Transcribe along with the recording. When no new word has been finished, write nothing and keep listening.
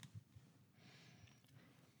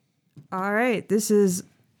All right, this is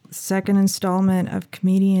second installment of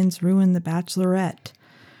Comedians Ruin the Bachelorette,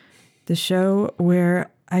 the show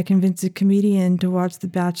where I convince a comedian to watch The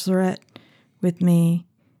Bachelorette with me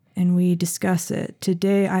and we discuss it.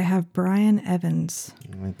 Today I have Brian Evans.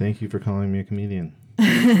 Thank you for calling me a comedian.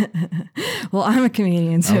 Well, I'm a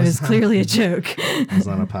comedian, so it's clearly a joke. I was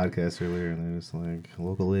on a podcast earlier and they was like,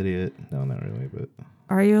 local idiot. No, not really, but...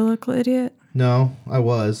 Are you a local idiot? No, I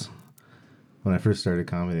was. When I first started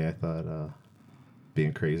comedy, I thought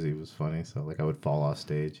being crazy was funny, so like I would fall off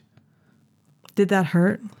stage. Did that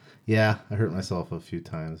hurt? Yeah, I hurt myself a few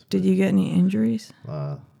times. Did you get any injuries?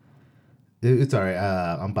 It's all right.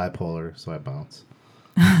 I'm bipolar, so I bounce.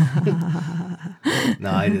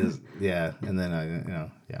 No, I just, yeah. And then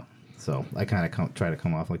yeah. So I kind of try to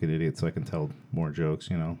come off like an idiot so I can tell more jokes,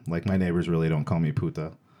 Like my neighbors really don't call me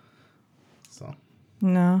puta. So.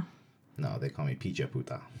 No, they call me picha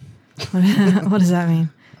puta. What does that mean?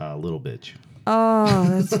 Little bitch. Oh,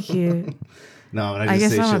 that's cute. No, and I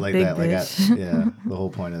just say shit like that. Bitch. Yeah, the whole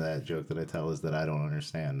point of that joke that I tell is that I don't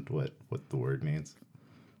understand what the word means.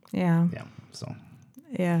 Yeah. Yeah. So.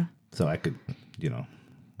 Yeah. So I could,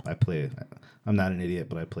 I play. I'm not an idiot,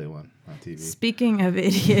 but I play one on TV. Speaking of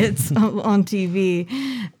idiots on TV.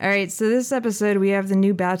 All right, so this episode we have the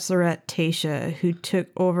new Bachelorette, Tayshia, who took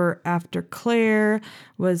over after Claire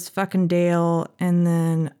was fucking Dale and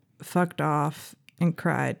then fucked off and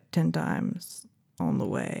cried 10 times on the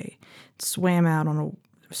way. Swam out on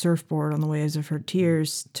a surfboard on the waves of her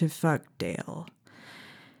tears to fuck Dale.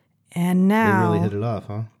 And now... They really hit it off,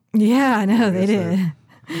 huh? Yeah, I know, they did.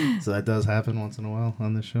 So that does happen once in a while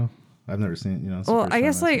on this show? I've never seen it, Well, I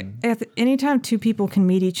guess anytime two people can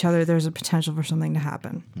meet each other, there's a potential for something to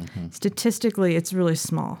happen. Mm-hmm. Statistically, it's really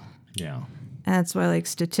small. Yeah. And that's why,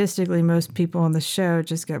 statistically, most people on the show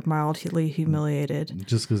just get mildly humiliated.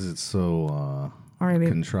 Just because it's so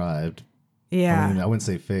contrived. Yeah. I wouldn't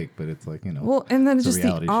say fake, but it's like, Well, and then it's just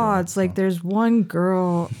the odds. Show, so. There's one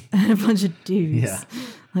girl and a bunch of dudes.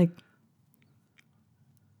 Yeah.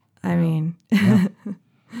 I mean. Yeah.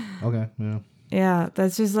 Okay, yeah. Yeah,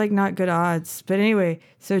 that's just not good odds. But anyway,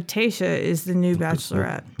 so Tayshia is the new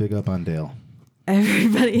Bachelorette. Big up on Dale.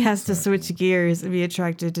 Everybody has to switch gears and be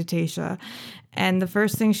attracted to Tayshia. And the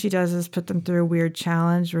first thing she does is put them through a weird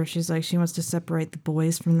challenge where she's she wants to separate the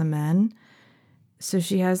boys from the men. So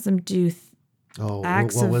she has them do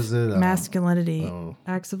acts what of was it? Masculinity.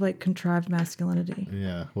 Acts of contrived masculinity.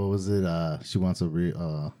 Yeah. What was it? She wants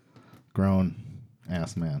a grown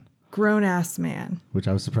ass man. Grown ass man. Which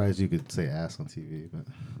I was surprised you could say ass on TV, but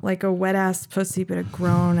like a wet ass pussy, but a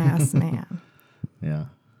grown ass man. Yeah.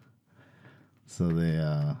 So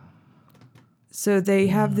they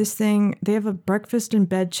have this thing. They have a breakfast in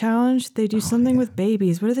bed challenge. They do something with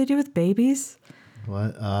babies. What do they do with babies?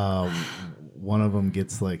 What? One of them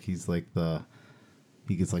gets he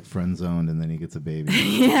gets friend zoned and then he gets a baby.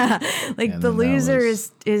 Yeah, the loser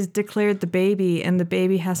is declared the baby, and the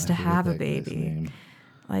baby has to have a baby.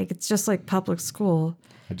 It's just like public school.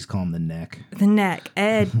 I just call him the Neck. The Neck.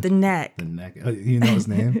 Ed, the Neck. The Neck. Oh, you know his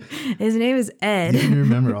name? His name is Ed. You can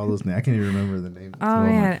remember all those names. I can't even remember the name. Oh,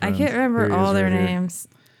 man. I can't remember all their names.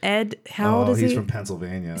 Ed, how old is he? He's from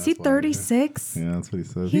Pennsylvania. Is he 36? Yeah, that's what he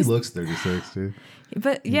says. He looks 36, too.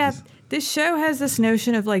 But, this show has this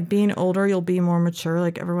notion of, being older, you'll be more mature.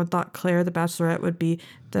 Everyone thought Claire, the Bachelorette, would be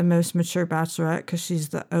the most mature Bachelorette because she's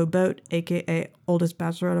the O-Boat, a.k.a. oldest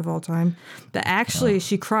Bachelorette of all time. But actually,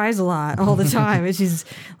 she cries a lot all the time. And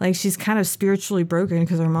she's kind of spiritually broken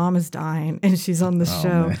because her mom is dying and she's on the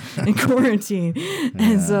show in quarantine. Yeah.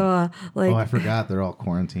 And so, I forgot they're all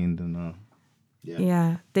quarantined and...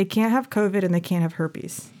 Yeah, they can't have COVID and they can't have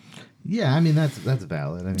herpes. Yeah, I mean that's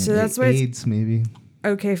valid. I mean, so that's why AIDS maybe.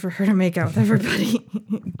 Okay for her to make out with everybody.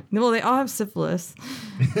 Well, they all have syphilis.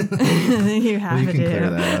 You have you can clear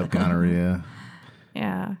that up. Gonorrhea.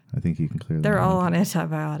 Yeah. I think you can clear that. They're all up. on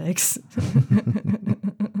antibiotics.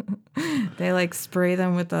 They spray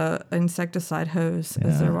them with a insecticide hose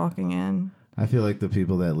as they're walking in. I feel like the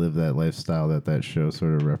people that live that lifestyle that show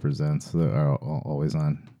sort of represents are always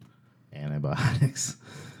on antibiotics.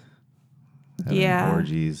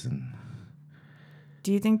 Orgies and.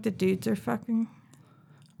 Do you think the dudes are fucking?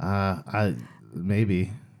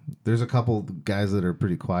 Maybe. There's a couple guys that are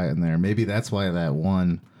pretty quiet in there. Maybe that's why that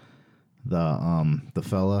one, the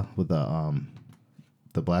fella with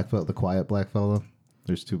the black fella, the quiet black fella.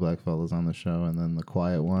 There's two black fellas on the show, and then the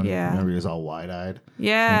quiet one. Yeah. Remember, he was all wide-eyed.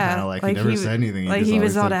 Yeah. Kind of he never said anything. He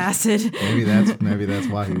was on acid. Maybe that's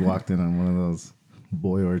why he walked in on one of those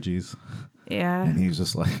boy orgies. Yeah. And he was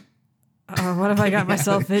just like, oh, what have I got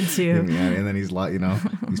myself into? Yeah, and then he's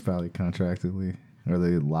probably contractually Or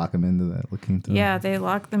they lock him into that La Quinta? Yeah, they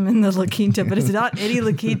lock them in the La Quinta, but it's not any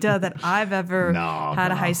La Quinta that I've ever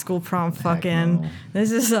had a high school prom fucking. no.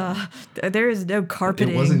 This is there is no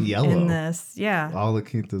carpeting wasn't yellow. in this. Yeah. All La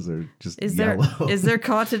Quintas are just Is yellow. there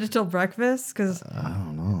continental breakfast? Because I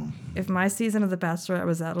don't know. if my season of The Bachelorette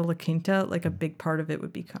was at a La Quinta, like a big part of it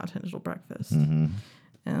would be continental breakfast. Mm-hmm.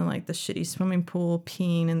 And like the shitty swimming pool,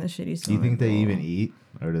 peeing in the shitty Do you swimming think they pool. even eat?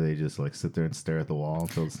 Or do they just like sit there and stare at the wall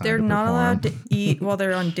until it's time They're to not perform? allowed to eat while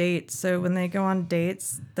they're on dates. So when they go on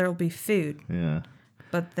dates, there'll be food. Yeah.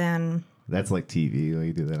 But then, That's like TV. Like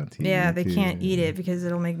you do that on TV. yeah, they too. can't eat it because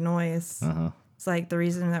it'll make noise. Uh-huh. It's like the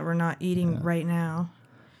reason that we're not eating right now.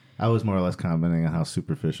 I was more or less commenting on how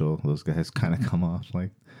superficial those guys kind of come off.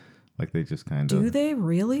 Like they just kind of. Do they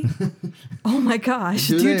really? Oh my gosh.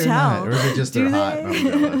 Do Do they or tell. not? Or is it just Do they're hot? they? I'm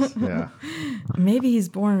jealous. Yeah. Maybe he's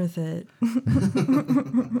born with it.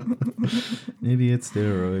 Maybe it's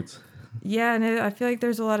steroids. Yeah, and I feel like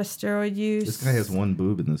there's a lot of steroid use. This guy has one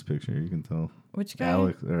boob in this picture. You can tell. Which guy?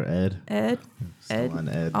 Alex or Ed. Ed? Still Ed? on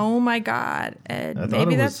Ed. Oh my God, Ed. I thought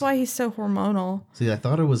Maybe it that's was- why he's so hormonal. See, I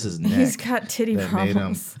thought it was his neck. He's got titty that made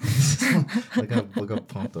him problems. look how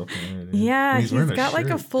pumped up. There, dude. Yeah, And he's wearing got like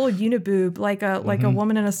a shirt. full uniboob, like a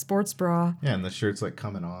woman in a sports bra. Yeah, and the shirt's like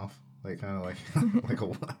coming off, like kind of like like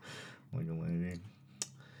a lady.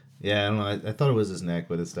 Yeah, I don't know. I thought it was his neck,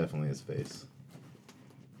 but it's definitely his face.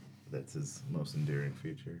 That's his most endearing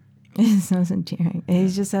feature. It's most endearing. He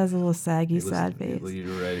just has a little saggy, He looks- sad face.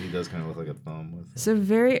 You're right. He does kind of look like a thumb. With So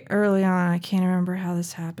very early on, I can't remember how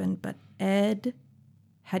this happened, but Ed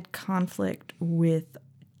had conflict with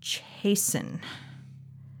Chasen.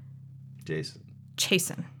 Jason.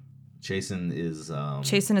 Chasen. Jason is.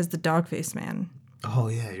 Chasen is the dog face man. Oh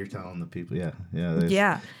yeah, you're telling the people. Yeah, yeah.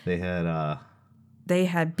 Yeah. They had. They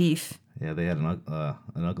had beef. Yeah, they had an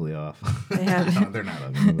ugly off. They had They're not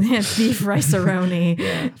ugly. they had beef rice-a-roni.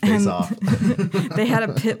 Yeah, face And off. They had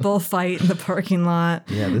a pit bull fight in the parking lot.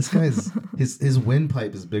 Yeah, this guy's his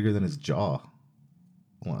windpipe is bigger than his jaw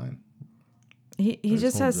line. He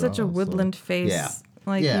just whole has such a jaw, so- woodland face. Yeah.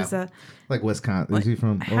 Like Yeah. he's a Like Wisconsin. Is he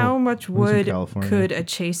from? how much he's from wood California. could a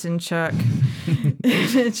Chasen chuck?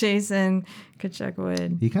 Chasen could chuck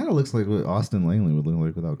wood. He kind of looks like what Austin Langley would look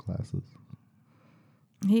like without glasses.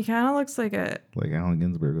 He kind of looks like Like Allen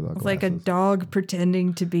Ginsberg without glasses. a dog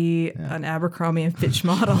pretending to be an Abercrombie and Fitch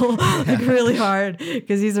model, like really hard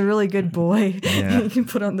because he's a really good boy. Yeah. He can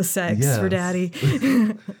put on the sex Yes. for daddy.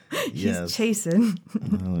 He's Yes. Chasen.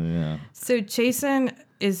 Oh yeah. So Chasen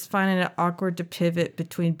is finding it awkward to pivot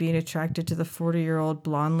between being attracted to the 40-year-old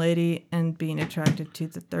blonde lady and being attracted to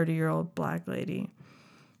the 30-year-old black lady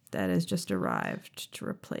that has just arrived to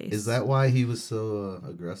replace. Is that why he was so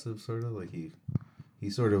aggressive? Sort of like he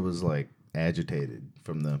sort of was like agitated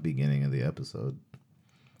from the beginning of the episode.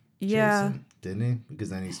 Yeah, Jason, didn't he? Because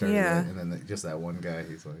then he started, Yeah. and then just that one guy.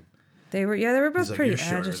 He's like, they were both he's like, pretty "You're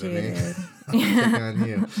shorter than me." agitated. I'm picking on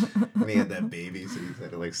you. And he had that baby, so he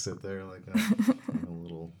had to like sit there like a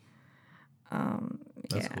little.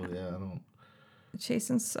 That's Yeah. cool. Yeah, I don't.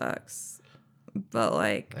 Chasen sucks. But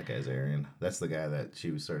like, That guy's Arian. That's the guy that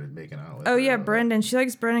she started making out with. oh yeah, or- Brendan. She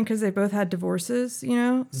likes Brendan because they both had divorces, you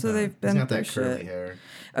know. So they've been He's got through that curly shit. hair.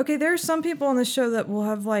 Okay, there are some people on the show that will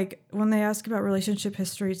have like when they ask about relationship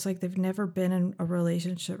history, it's like they've never been in a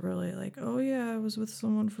relationship really. Like, oh yeah, I was with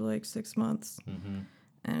someone for like 6 months,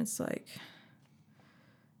 and it's like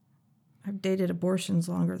I've dated abortions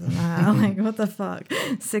longer than that. Like, what the fuck?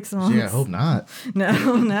 6 months? Yeah, I hope not. No,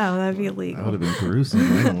 that'd be That illegal. would have been gruesome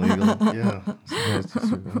and illegal. Yeah. Surprised to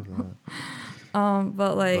survive that.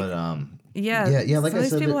 But like, Yeah, like some I of these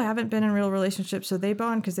said, people haven't been in real relationships, so they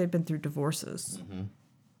bond because they've been through divorces.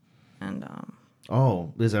 And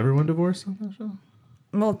Oh, is everyone divorced on that show?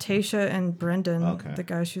 well, Tasha and Brendan, Okay. the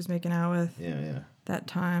guy she was making out with Yeah. that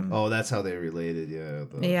time. Oh, that's how they related. Yeah.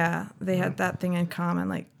 Yeah, they had that thing in common.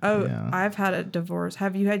 Like, oh, Yeah. I've had a divorce.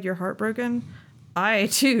 Have you had your heart broken? I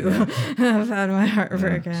too have had my heart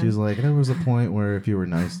broken. She was like, there was a point where if you were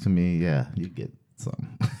nice to me, yeah, you'd get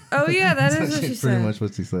some. Oh yeah, that is what she Pretty said. much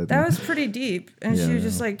what she said. That was pretty deep, and she Yeah, was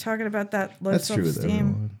just yeah. like talking about that low That's true with self-esteem.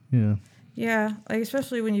 everyone. Yeah. Yeah, like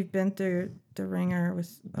especially when you've been through the ringer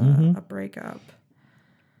with a breakup.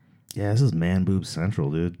 Yeah, this is man boob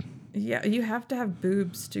central, dude. Yeah, you have to have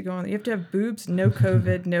boobs to go on. You have to have boobs, no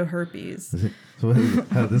COVID, no herpes. So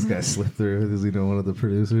how did this guy slip through? Does he know one of the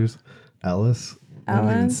producers? Ellis? I don't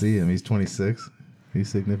even Ellis? see him. He's 26. He's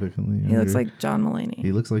significantly younger. He looks like John Mulaney.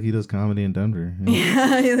 He looks like he does comedy in Denver.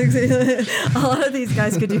 Yeah. Yeah, he looks a lot of these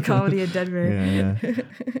guys could do comedy in Denver. Yeah.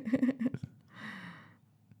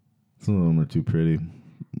 Some of them are too pretty.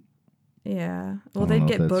 Yeah. Well, I don't they'd know if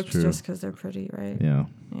get that's booked true. just because they're pretty, right? Yeah.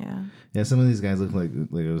 Yeah. Yeah, some of these guys look like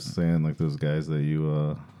I was saying, like those guys that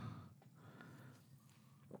you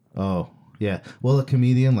oh, yeah. Well, a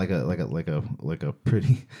comedian, like a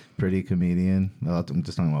pretty comedian. I'm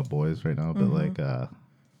just talking about boys right now, but like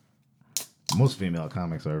most female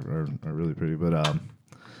comics are really pretty, but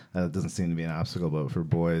that doesn't seem to be an obstacle. But for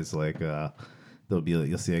boys, like they'll be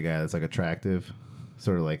you'll see a guy that's like attractive,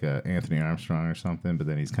 sort of like a Anthony Armstrong or something, but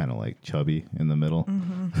then he's kind of like chubby in the middle.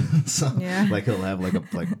 So Yeah. like he'll have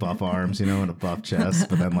like buff arms, and a buff chest,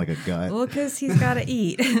 but then like a gut. Well, because he's got to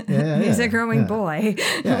eat. Yeah, He's yeah, a growing yeah. boy.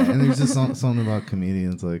 Yeah, and there's just something about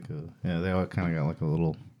comedians, like they all kind of got like a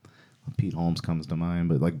little. Pete Holmes comes to mind,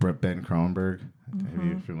 but like Ben Kronberg, are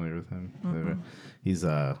you familiar with him? He's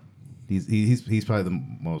probably the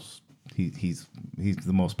most he's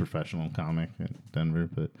the most professional comic in Denver,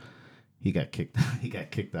 but he got kicked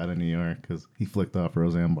out of New York because he flicked off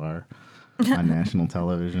Roseanne Barr on national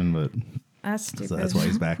television, but. That's stupid. So that's why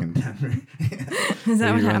he's back in Denver. Is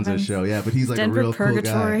that what he runs a happens? show, yeah. But he's like Denver a real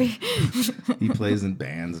Purgatory. cool guy. He plays in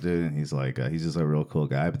bands, dude, and he's like he's just a real cool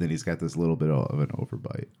guy. But then he's got this little bit of an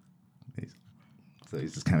overbite. So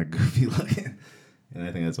he's just kind of goofy looking. And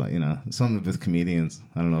I think that's why something with comedians.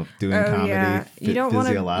 I don't know, doing comedy. Yeah. You don't want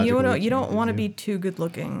to. You don't want to be be too good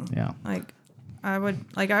looking. Yeah. Like, I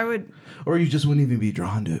would. Or you just wouldn't even be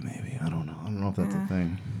drawn to it. Maybe I don't know. I don't know if that's a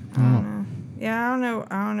thing. I don't know. Yeah,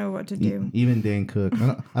 I don't know what to do. Even Dane Cook.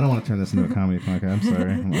 I don't want to turn this into a comedy podcast. I'm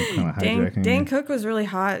sorry. I'm kind of hijacking. Dane Cook was really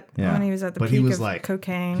hot when he was at the peak of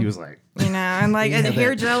cocaine. He was like, and like and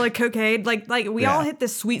hair gel and cocaine. Like we all hit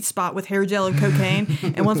this sweet spot with hair gel and cocaine.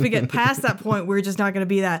 And once we get past that point, we're just not going to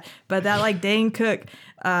be that. But that like Dane Cook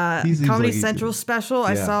Comedy Central special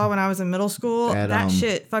I saw when I was in middle school, that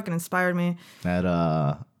shit fucking inspired me. At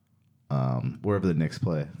wherever the Knicks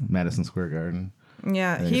play, Madison Square Garden.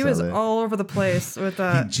 Yeah, he was all over the place with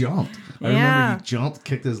he jumped. I remember he jumped,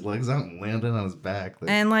 kicked his legs out, and landed on his back.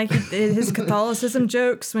 And like his Catholicism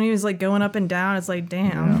jokes when he was like going up and down, it's like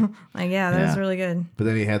damn, that was really good. But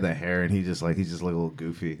then he had the hair, and he's just like a little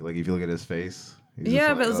goofy. Like if you look at his face,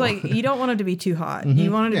 yeah, but it's like you don't want him to be too hot.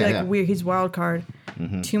 You want him to be like weird. He's wild card.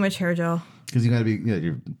 Too much hair gel. Because you gotta be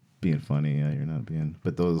you're being funny. Yeah, you're not being.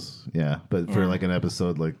 But those, for like an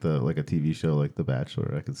episode like a TV show like The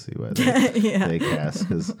Bachelor, I could see why they cast,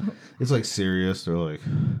 because it's like serious or like,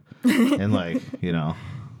 and like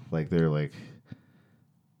like they're like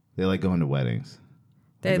they like going to weddings.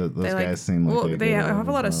 Those guys seem like they have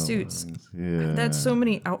a lot of suits. Yeah, that's so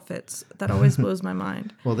many outfits. That always blows my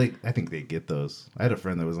mind. Well, I think they get those. I had a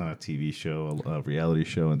friend that was on a TV show, a reality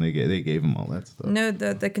show, and they gave him all that stuff. No,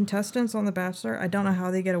 the contestants on The Bachelor, I don't know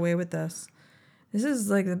how they get away with this. This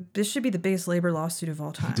is like this should be the biggest labor lawsuit of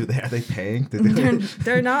all time. Are they paying?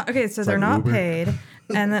 They're not. Okay, so they're not Uber. paid,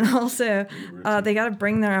 and then also they got to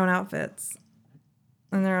bring their own outfits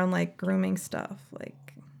and their own like grooming stuff, like.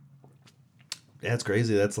 Yeah, it's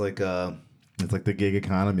crazy. That's like it's like the gig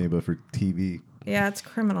economy, but for TV. Yeah, it's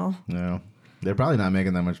criminal. No, they're probably not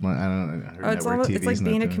making that much money. I don't know. I heard it's like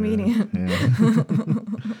being a comedian. Yeah.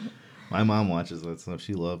 My mom watches that stuff.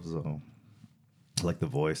 She loves like The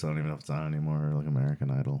Voice. I don't even know if it's on anymore. Or like American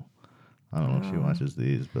Idol. I don't know if she watches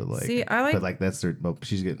these, but like, see, I like, but like that's their. Well,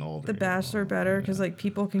 she's getting older. The Bachelor better because like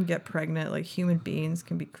people can get pregnant. Like human beings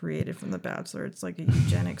can be created from The Bachelor. It's like a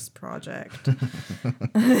eugenics project.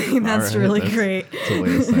 That's really great. That's a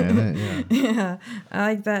way of saying it. Yeah. Yeah, I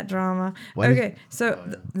like that drama.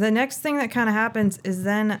 The next thing that kind of happens is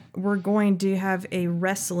then we're going to have a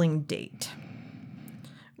wrestling date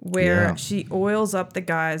where she oils up the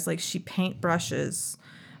guys, like she paintbrushes.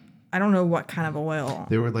 I don't know what kind of oil.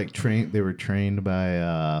 They were like trained. They were trained by.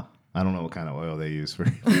 I don't know what kind of oil they use for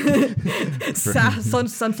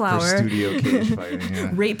sunflower. For studio cage fighting.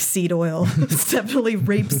 Yeah. Rapeseed oil. It's definitely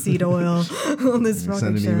rapeseed oil on this fucking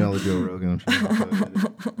show. Send an email to Joe Rogan.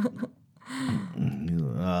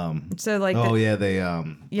 So like.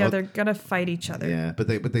 they're gonna fight each other. Yeah, but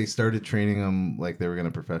they started training them like they were gonna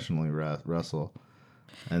professionally wrestle.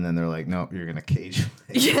 And then they're like, no, you're going to cage.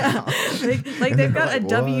 Yeah. like they've got a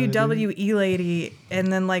WWE lady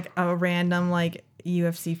and then like a random like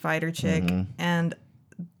UFC fighter chick. Mm-hmm.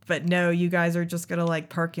 But no, you guys are just going to like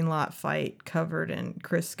parking lot fight covered in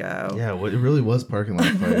Crisco. Yeah, it really was parking lot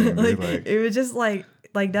fighting. It was just like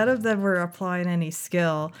none of them were applying any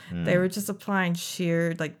skill. They were just applying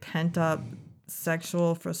sheer like pent up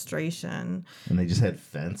sexual frustration. And they just had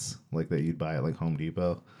fence like that you'd buy at like Home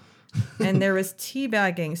Depot. And there was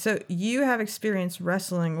teabagging. So you have experience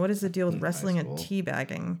wrestling. What is the deal with wrestling and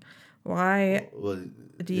teabagging? Why Well,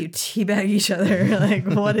 do you teabag each other? Like,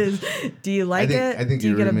 what is? Do you like it? I think do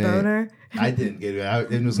you your get a roommate- boner? I didn't get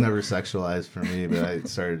it. It was never sexualized for me, but I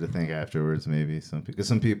started to think afterwards maybe because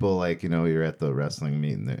some people like you're at the wrestling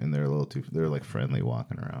meet and they're a little too they're like friendly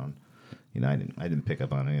walking around. I didn't pick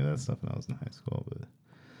up on any of that stuff when I was in high school, but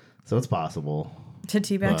so it's possible. To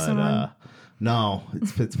teabag someone? No,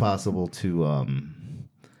 it's possible to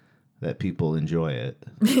that people enjoy it.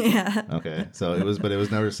 Yeah. Okay, so it was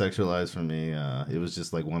never sexualized for me. It was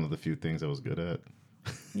just like one of the few things I was good at.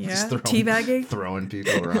 Yeah. Teabagging? Throwing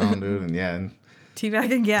people around, dude, and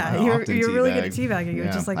Teabagging? Yeah. I You're often really good at teabag. teabagging. It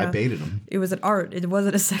was just like I baited them. It was an art. It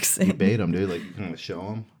wasn't a sex thing. You bait them, dude. Like you kind of show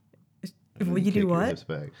them. Well, you do what?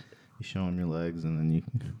 You show them your legs, and then you.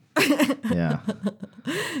 Yeah.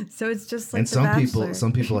 So it's just like And The Bachelor.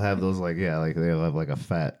 some people have those like they have like a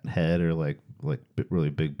fat head or like really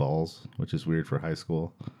big balls, which is weird for high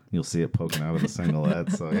school. You'll see it poking out of a single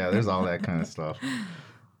head. So yeah, there's all that kind of stuff.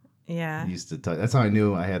 Yeah. I used to touch. That's how I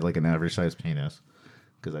knew I had like an average sized penis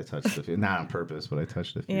because I touched a few, not on purpose, but I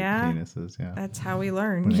touched a few penises. Yeah. That's how we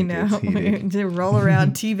learn, When you it know, gets heated. to roll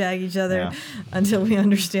around, teabag each other Yeah. until we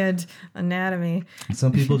understand anatomy.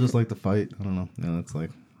 Some people just like to fight. I don't know. That's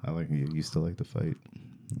like you used to like to fight.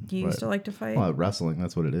 You used to like to fight? Well, wrestling,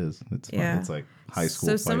 that's what it is. It's Yeah. It's like high school.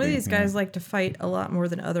 So some of fighting, these guys like to fight a lot more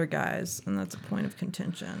than other guys, and that's a point of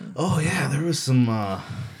contention. Oh yeah, there was some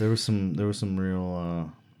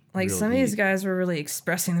real. Like real some of these heat. guys were really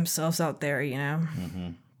expressing themselves out there, you know,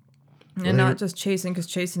 and Well, not just chasing because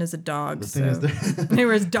chasing is a dog. The So thing is, there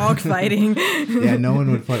was dog fighting. yeah, no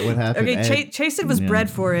one would fight. What happened? Okay, Chasen was bred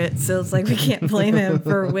for it, so it's like we can't blame him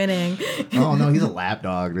for winning. Oh no, he's a lap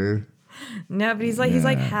dog, dude. No, but he's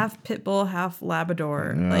like half pit bull, half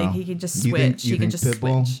Labrador. Yeah. Like he could just You think- switch. you He could think just pit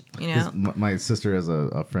bull? switch. You know? 'Cause my sister has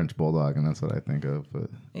a French bulldog, and that's what I think of.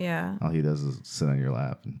 But Yeah. all he does is sit on your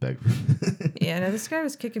lap and beg. Yeah. No, this guy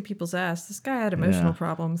was kicking people's ass. This guy had emotional Yeah.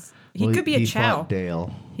 problems. He Well, could be a he chow. fought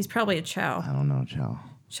Dale. He's probably a chow. I don't know, Chow.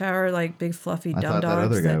 Chow are like big fluffy I dumb thought that dogs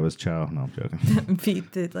other guy was Chow. No, I'm joking.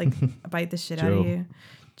 beat the bite the shit out of Joe. you.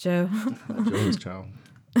 Joe. Joe was Chow.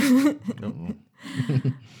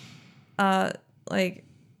 Like,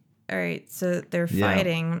 all right, so they're Yeah.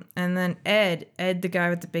 fighting, and then Ed, the guy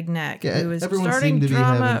with the big neck, Yeah, who was everyone starting seemed to be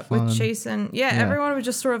drama having with fun. Chasen. Yeah, Yeah. everyone was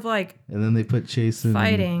just sort of like And then they put Chasen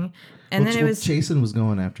fighting, and then it was Chasen was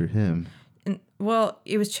going after him.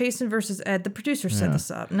 it was Chasen versus Ed. The producer set Yeah. this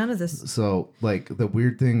up. None of this. So, like, the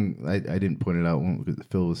weird thing, I didn't point it out when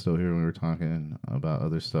Phil was still here when we were talking about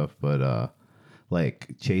other stuff, but,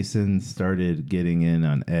 like, Chasen started getting in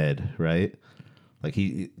on Ed, right? Like,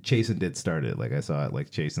 Chasen did start it. Like, I saw it, like,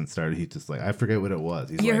 Chasen started. He just, like, I forget what it was.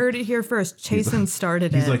 He's You like, heard it here first. Chasen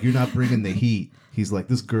started He's it. like, you're not bringing the heat. He's like,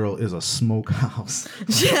 this girl is a smokehouse.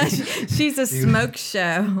 She's a smoke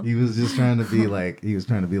show. He was just trying to be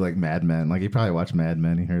like, Mad Men. Like, he probably watched Mad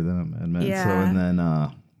Men. He heard that on Mad Men. Yeah.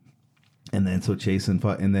 So, and then so Chasen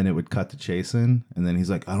fought, and then it would cut to Chasen, and then he's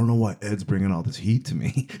like, I don't know why Ed's bringing all this heat to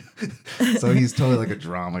me. So he's totally like a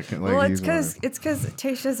drama. Like, Well, it's he's because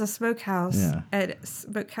Tasha's a smokehouse. Yeah. And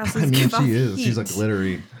smokehouses I mean, give off she is. She's heat. like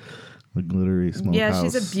glittery smokehouse. Yeah,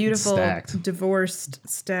 she's a beautiful, stacked. divorced,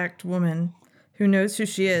 stacked woman who knows who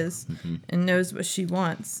she is Mm-hmm. and knows what she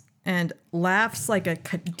wants and laughs like a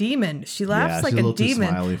demon. She Yeah, laughs like she's a a little too demon.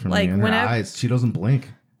 smiley for Like me. And her whenever, eyes, she doesn't blink.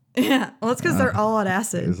 yeah. Well, it's because they're all on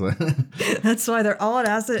acid. It's like, That's why they're all on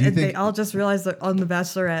acid, you and they think- all just realize they're on The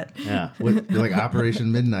Bachelorette. yeah, like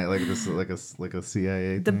Operation Midnight, like this, like a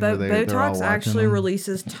CIA. The thing where they're all Botox watching actually them.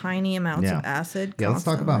 releases tiny amounts Yeah. of acid. Yeah, let's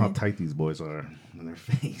talk about how constantly. tight these boys are in their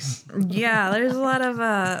face. Yeah, there's a lot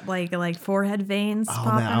of like forehead veins. Oh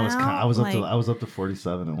popping man, out. I was up to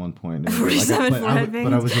 47 at one point. dude. 47 but forehead but I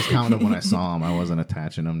veins? was just counting them when I saw them. I wasn't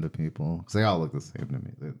attaching them to people because they all look the same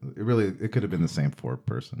to me. It could have been the same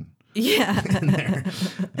person. Yeah.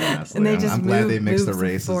 Honestly, And they just I'm glad move, they mixed the move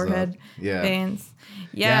races forehead up. Yeah. veins.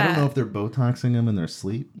 Yeah, I don't know if they're Botoxing them in their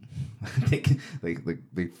sleep.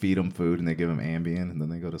 they feed them food and they give them Ambien and then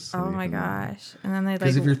they go to sleep. Oh my gosh. And then they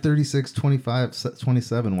Because like if you're 36, 25,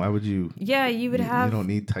 27, why would you? yeah, you would You have don't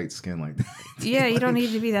need tight skin like that. yeah, you don't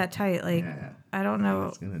need to be that tight. Like Yeah. I don't know.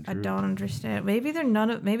 It's gonna I droop. don't understand. Maybe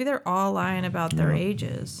they're all lying about their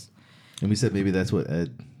ages. And we said maybe that's what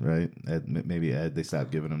Ed, right? Maybe Ed, they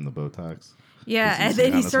stopped giving him the Botox. Yeah, He's and then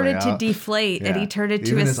on he his way started to out. deflate, and Yeah. he turned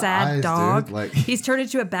into Even a his sad eyes, dude, dog. like- He's turned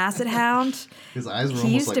into a basset hound. His eyes were He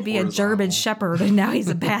almost used to like be a horizontal. German Shepherd, and now he's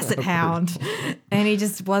a basset hound. And he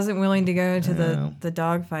just wasn't willing to go into Yeah. the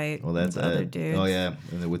dog fight Well, that's with other Ed. dudes. Oh yeah,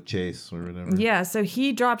 and then with Chase or whatever. Yeah, so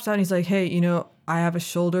he drops out and he's like, hey, I have a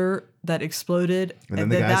shoulder that exploded, And then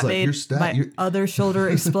the guy's that like, made "You're stuck. my You're-" other shoulder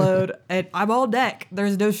explode, and I'm all neck.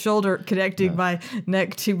 There's no shoulder connecting my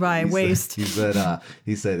neck to my waist. He said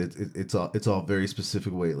it's all very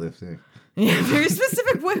specific weightlifting. Yeah, very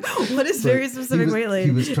specific. What is very specific weightlifting?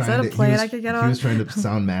 He was Is trying that a to, plan I could get on? He was trying to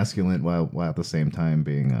sound masculine while at the same time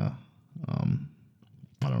being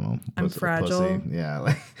I don't know. I'm fragile. Pussy. Yeah,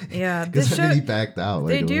 like Yeah, because this show, he backed out.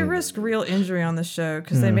 they Like, do risk real injury on the show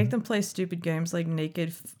because they make them play stupid games like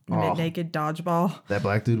naked dodgeball. That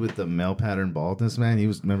black dude with the male pattern baldness, man. He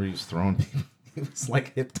was throwing people. He was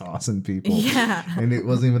like hip tossing people. Yeah. And it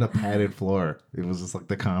wasn't even a padded floor. It was just like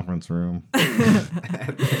the conference room.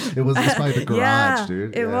 It was just like the garage,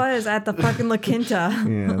 dude. It was at the fucking La Quinta.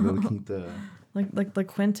 Yeah, the Quinta. like La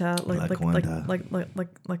Quinta. Quinta. Like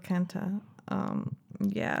La Quinta.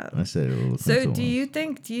 Yeah. I said it a little. So do you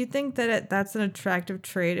think that that's an attractive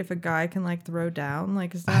trait if a guy can like throw down?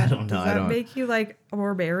 Like, is that does that make you like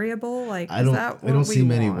more variable? Like, I don't see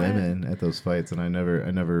many women at those fights, and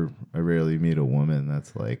I rarely meet a woman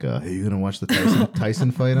that's like, hey, you gonna watch the Tyson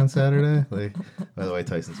fight on Saturday? Like, by the way,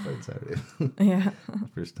 Tyson's fighting Saturday. Yeah.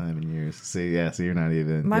 First time in years. See, yeah, so you're not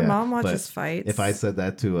even. My mom watches fights. If I said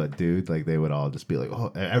that to a dude, like they would all just be like,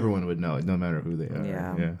 oh, everyone would know, no matter who they are.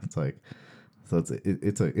 Yeah. It's like. So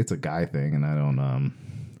it's a guy thing, and I don't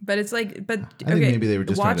But it's like, I think maybe they were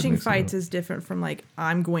just watching fights is different from like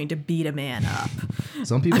I'm going to beat a man up.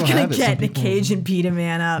 Some people I'm have gonna get in a cage and beat a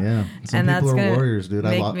man up. Yeah, and that's people are gonna warriors, dude.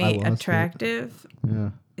 Make me attractive.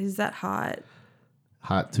 Yeah, is that hot?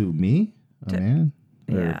 Hot to me, a man?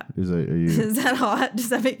 Yeah. Is that hot? Does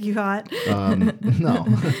that make you hot? No,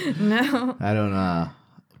 no. I don't.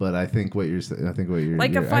 But I think what you're saying. I think what you're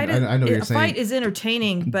like a fight. I know a fight is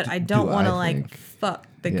entertaining, but I don't want to like fuck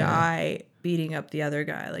the Yeah. guy beating up the other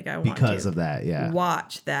guy. Like I want because to of that. Yeah.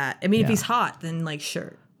 watch that. I mean, if Yeah. he's hot, then like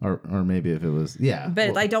sure. Or maybe if it was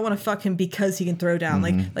But I don't want to fuck him because he can throw down.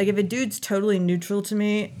 Like if a dude's totally neutral to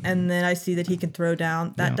me, and then I see that he can throw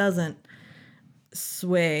down, that doesn't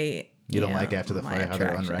sway. You don't like after the fight how they're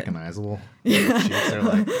attraction. unrecognizable. Yeah. Cheeks are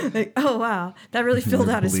like, oh wow, that really filled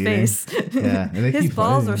out his bleeding. face. Yeah, and they his keep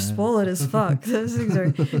balls fighting, are man. swollen as fuck. Those things are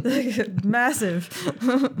like, massive.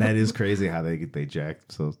 That is crazy how they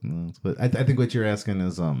jacked so. But I think what you're asking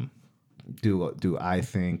is do I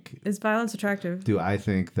think Is violence attractive? do I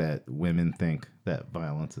think that women think that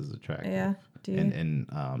violence is attractive? Yeah. Do you? And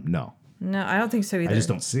no, No, I don't think so either. I just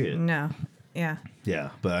don't see it. No. Yeah. Yeah,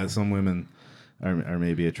 but some women are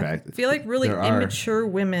maybe attracted. I feel like really There immature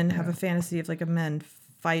women have a fantasy of like a man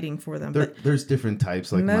fighting for them. But there's different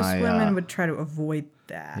types. Like most women would try to avoid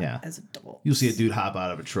that as adults. You'll see a dude hop out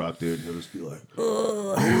of a truck, dude. He'll just be like,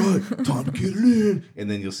 all right, time to get it in. And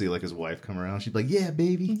then you'll see like his wife come around. She'd be like, yeah,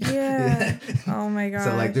 baby. Yeah. Oh my god.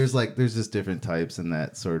 So like there's just different types in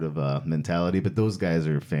that sort of mentality. But those guys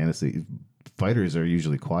are fantasy. Fighters are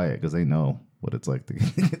usually quiet because they know what it's like to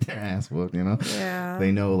get their ass whooped, you know? Yeah.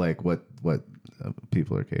 They know like what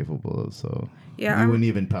people are capable of. So yeah, you wouldn't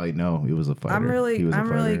even probably know he was a fighter. I'm really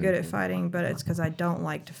fighter. good at fighting, but it's because I don't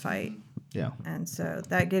like to fight. Yeah. And so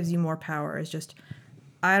that gives you more power. It's just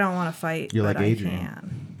I don't want to fight. You're but like Adrian. I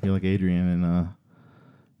can. You're like Adrian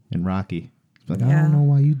in Rocky. It's like, I Yeah. don't know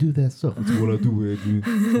why you do that stuff. It's what I do, Adrian.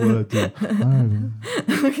 What I do. I don't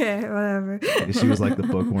know. Okay, whatever. Like, she was like the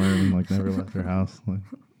bookworm and like never left her house. Like,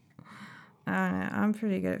 I don't know. I'm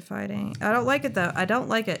pretty good at fighting. I don't like it though. I don't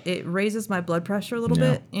like it. It raises my blood pressure a little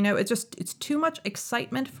Yeah. bit. You know, it's too much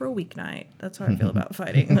excitement for a weeknight. That's how I feel about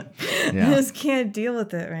fighting. Yeah. I just can't deal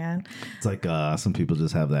with it, man. it's like some people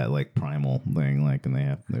just have that like primal thing, like, and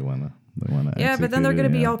they wanna. Yeah, but then they're execute gonna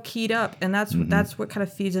it, be yeah. all keyed up, and that's what kind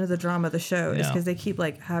of feeds into the drama of the show. Is Yeah. because they keep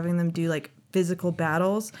like having them do like physical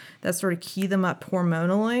battles that sort of key them up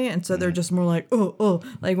hormonally, and so they're just more like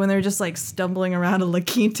like when they're just like stumbling around a La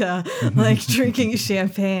Quinta, like drinking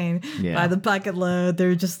champagne by the bucket load.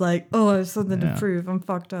 They're just like, oh, I have something to prove. I'm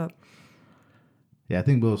fucked up. Yeah, I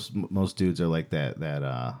think most dudes are like that.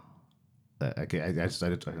 Okay, I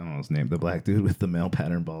don't know his name. The black dude with the male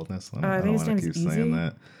pattern baldness. I think his name's Easy. saying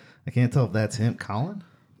that. I can't tell if that's him. Colin?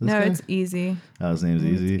 No, it's Easy. Oh, his name's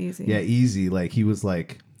Easy. Easy. Yeah, Easy. Like he was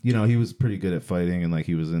like, you know, he was pretty good at fighting, and like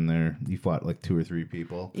he was in there. He fought like 2 or 3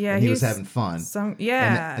 people. Yeah, and he was having fun.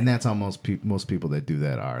 And that's how most people that do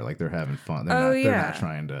that are. Like they're having fun. They're not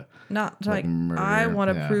trying to. Not like murder. I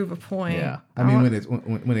want to prove a point. Yeah, I mean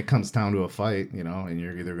when it comes down to a fight, you know, and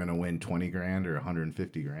you're either gonna win 20 grand or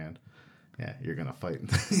 150 grand. Yeah, you're gonna fight.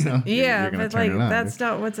 You know. Yeah, you're but like that's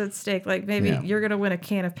not what's at stake. Like maybe you're gonna win a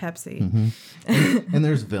can of Pepsi. Mm-hmm. And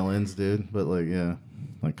there's villains, dude. But like, yeah,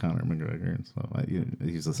 like Conor McGregor and stuff.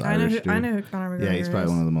 He's this Irish dude. I know who Conor McGregor is. Yeah, he's probably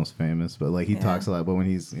one of the most famous. But like, he talks a lot. But when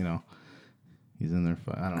he's, you know, He's in there.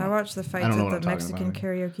 I don't know. I watched the fights I don't know what at I'm the talking Mexican about.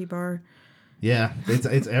 karaoke bar. Yeah,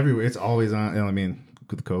 it's everywhere. It's always on. I mean,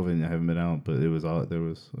 with COVID, I haven't been out, but it was all there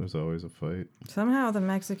was always a fight. Somehow the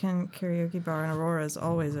Mexican karaoke bar in Aurora is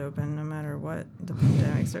always open, no matter what the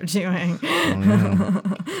pandemics are doing. Oh,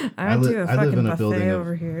 yeah. I went to a I live fucking in a buffet building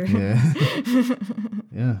over here. Yeah,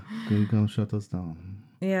 yeah. Can you come shut us down?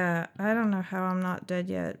 Yeah, I don't know how I'm not dead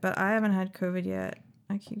yet, but I haven't had COVID yet.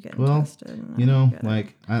 I keep getting Well, tested. And you I know, get it.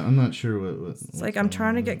 like I'm not sure what It's like I'm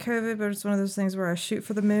trying to get COVID, but it's one of those things where I shoot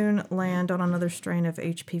for the moon, land on another strain of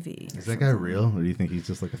HPV. Is that guy real, or do you think he's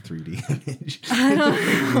just like a 3D image? I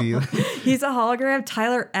don't know. He's a hologram.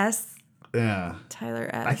 Tyler S. Yeah. Tyler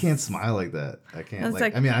S. I can't smile like that. I can't. That's Like,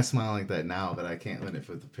 like- I mean, I smile like that now, but I can't. When it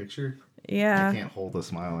for the picture, I Yeah. can't hold a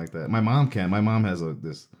smile like that. My mom can. My mom has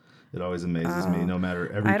this. It always amazes me. No matter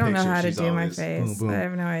every I don't picture, know how to she's do my always, face. Boom, boom. I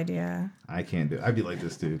have no idea. I can't do it. I'd be like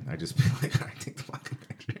this dude. I just be like, all right, take the fucking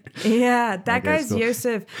picture. Yeah, that Okay, guy's so-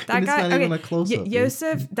 Yosef. That And it's guy. not even Okay, a close-up, dude.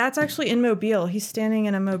 Yosef. That's actually in Mobile. He's standing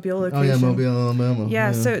in a Mobile Oh location. yeah, Mobile, Alabama.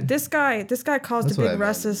 Yeah, so this guy caused That's a what big I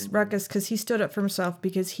meant. ruckus because he stood up for himself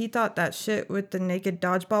because he thought that shit with the naked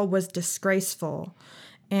dodgeball was disgraceful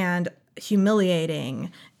and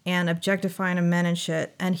humiliating and objectifying of men and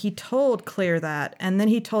shit. And he told Claire that, and then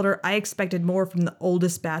he told her, "I expected more from the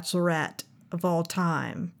oldest bachelorette of all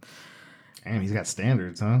time." Damn, he's got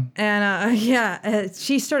standards, huh? And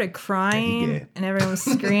she started crying, gay. and everyone was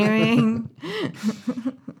screaming.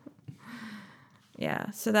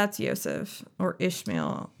 Yeah, so that's Yosef or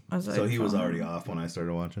Ishmael. As So I he was call him. already off when I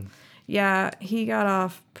started watching. Yeah, he got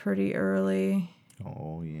off pretty early.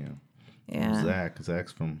 Oh yeah. Yeah.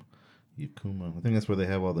 Zach's from Yakuma. I think that's where they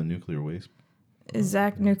have all the nuclear waste. Is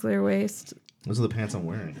Zach nuclear waste? Those are the pants I'm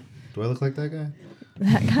wearing. Do I look like that guy?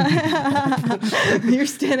 You're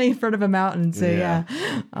standing in front of a mountain, so yeah,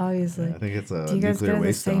 obviously. I think it's a Do you guys nuclear go to the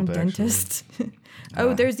waste same dump, actually. dentist?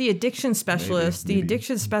 Oh, there's the addiction specialist. maybe. The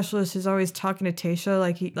addiction specialist is always talking to Tasha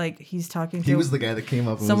like he's talking He to was the guy that came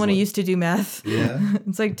up and someone was who like, used to do meth. Yeah.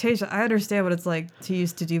 It's like, Tasha, I understand what it's like to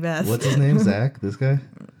used to do meth. What's his name? Zach? This guy?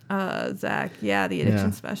 Zach, yeah, the addiction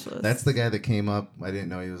Yeah. specialist. That's the guy that came up. I didn't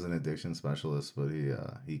know he was an addiction specialist, but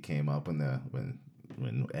he came up when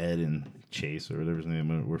Ed and Chase or whatever his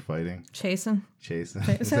name were fighting. Chasen. Chase.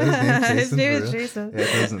 Is that His his name? name is For real?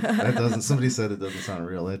 Jason. Yeah, that doesn't. Somebody said it doesn't sound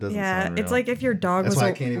real. It doesn't Yeah, sound real. it's like if your dog That's was why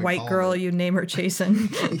I a can't even white call girl, him. you'd name her Chasen.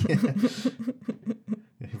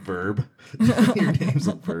 Verb. Your name's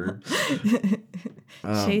a verb.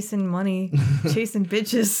 Chasing money, chasing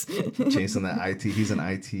bitches. Chasing that IT. He's an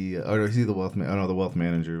IT. Oh no, he's the wealth. The wealth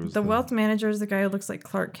manager was The wealth manager is the guy who looks like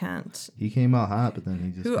Clark Kent, He came out hot, but then he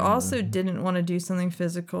just who also didn't want to do something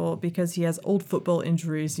physical because he has old football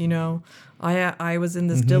injuries. You know, I was in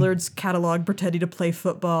this Dillard's catalog pretending to play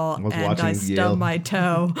football, was and I watching Yale. stubbed my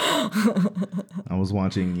toe. I was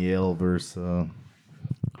watching Yale versus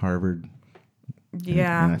Harvard. And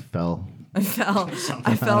Yeah, I fell. I fell.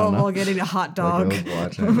 I I fell don't know. while getting a hot dog. Like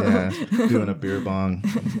I was watching, doing a beer bong.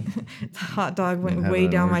 The hot dog went And way having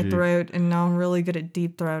an down my orgy. throat, and now I'm really good at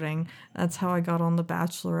deep throating. That's how I got on The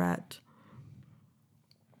Bachelorette.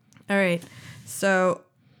 All right, so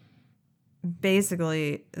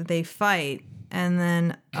basically they fight, and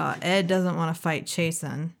then Ed doesn't want to fight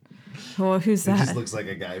Chasen. Well, who's It that? just looks like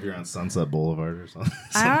a guy if you're on Sunset Boulevard or something.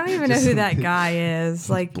 I don't even know who that guy is.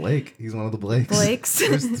 Like, Blake. He's one of the Blakes. Blakes?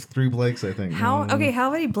 There's 3 Blakes, I think. how? No, Okay, how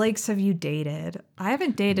many Blakes have you dated? I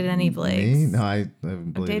haven't dated any Blakes. Me? No, I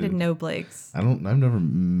haven't I've dated no Blakes. I've never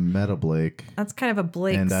met a Blake. That's kind of a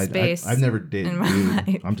Blake And space. I've never dated in my dude.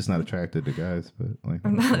 life. I'm just not attracted to guys, but like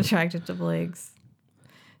I'm not attracted to Blakes.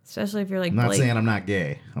 Especially if you're like I'm not Blake. saying I'm not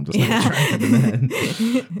gay. I'm just not attracted to men.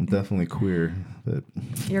 I'm definitely queer, but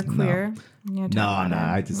You're queer. You no, talk no. about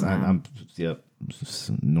I it. just No. I'm just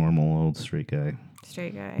a normal old straight guy.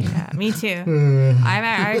 Straight guy. Yeah, me too. I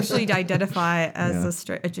actually identify as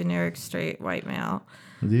Yeah. a generic straight white male.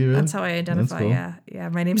 Do you really? That's how I identify. cool. Yeah.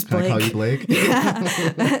 My name's Can I Blake. call you Blake?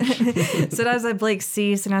 Sometimes I Blake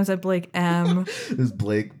C. Sometimes I Blake M. Is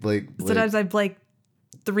Blake. Sometimes I Blake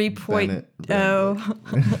 3.0.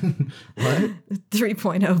 What?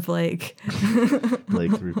 3.0 Blake.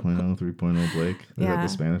 Blake 3.0, 3.0 Blake. Is that Yeah. the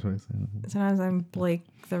Spanish way? Sometimes I'm Blake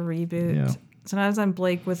the reboot. Yeah. Sometimes I'm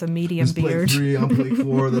Blake with a medium This Blake beard. 3, I'm Blake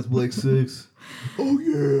 4, that's Blake 6. Oh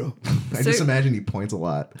yeah. I So- just imagine he points a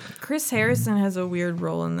lot. Chris Harrison has a weird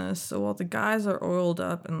role in this. So while the guys are oiled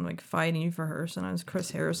up and like fighting for her, sometimes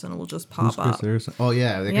Chris Harrison will just pop Who's Chris up. Harrison? Oh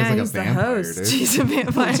yeah, that Yeah, guy's like he's a the vampire, host. dude. He's a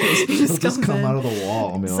vampire. He He'll just just comes come in. out of the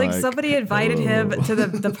wall and be It's like, like somebody invited him "Oh." to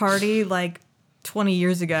the party like 20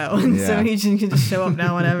 years ago, and so Yeah. he can just show up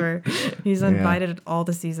now whenever. He's invited at all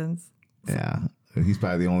the seasons. Yeah, he's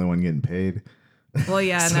probably the only one getting paid. Well,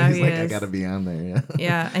 yeah, So no, he's he like, is. I gotta be on there. Yeah.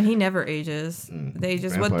 Yeah, and he never ages. They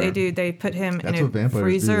just what they Vampire. do. They put him That's in what a vampires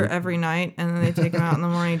freezer do. every night, and then they take him out in the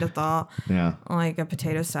morning to thaw. Yeah. Like a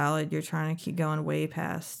potato salad, you're trying to keep going way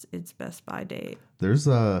past its best by date. There's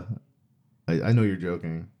I know you're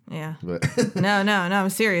joking, Yeah. but No, I'm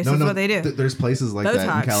serious. That's what they do. There's places like that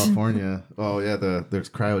Botox. in California. Oh yeah, there's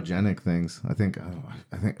cryogenic things. I think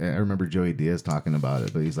I remember Joey Diaz talking about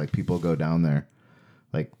it, but he's like, people go down there,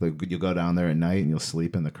 like you go down there at night and you'll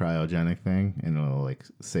sleep in the cryogenic thing, and it'll like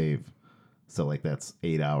save. So like that's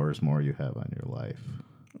 8 hours more you have on your life.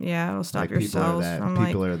 Yeah, it'll stop Like your people are cells that from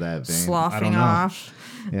people like are that vain. I don't sloughing know. off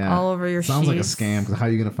Yeah. all over your Sounds like a sheets. scam. 'Cause how are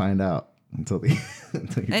you gonna find out until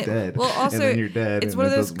until you're dead? Well, also, and then you're dead. it's and one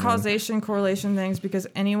of it those doesn't matter. causation correlation things because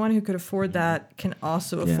anyone who could afford that can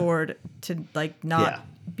also Yeah. afford to like not Yeah.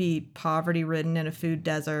 be poverty ridden in a food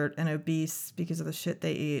desert and obese because of the shit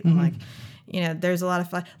they eat. Mm-hmm. And like, there's a lot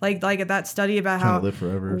of like that study about Trying how to live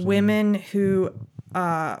forever or something. women who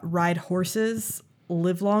ride horses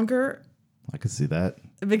live longer. I could see that.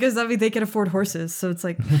 Because they can afford horses, so it's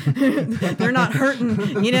like they're not hurting,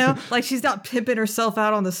 Like she's not pimping herself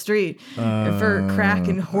out on the street for crack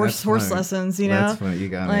and horse funny. lessons, That's funny. You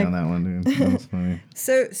got me on that one, dude. That's funny.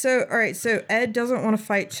 So all right. So Ed doesn't want to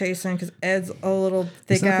fight Chasen because Ed's a little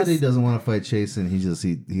thick It's not ass. that he doesn't want to fight Chasen.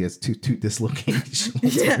 He has two dislocations.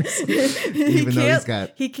 Yeah. Even though he's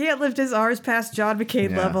got he can't lift his arms past John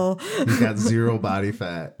McCain yeah, level. he's got zero body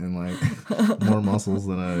fat and like more muscles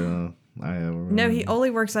than I have. No, he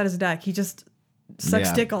only works out his neck. He just sucks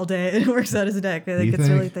Yeah. dick all day and works out his neck. Like, You it's think?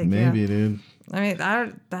 really thick. Maybe, Yeah. dude. I mean,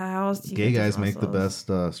 how else do you Gay get those guys make the muscles?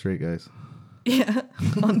 best straight guys. Yeah,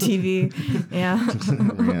 on TV. Yeah. In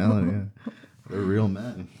reality, yeah. They're real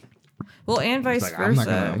men. Well, and vice like, I'm not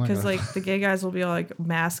versa, gonna- because like the gay guys will be like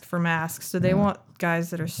mask for mask, so they want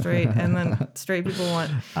guys that are straight, and then straight people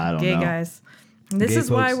want I don't gay know. guys. And this Gay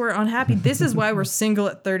is why folks- we're unhappy. This is why we're single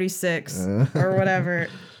at 36 or whatever.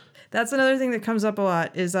 That's another thing that comes up a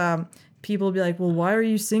lot is people will be like, well, why are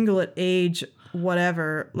you single at age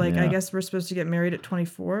whatever? Like, I Yeah. guess we're supposed to get married at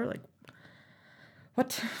 24. Like,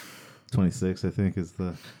 what? 26, I think, is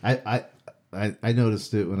the. I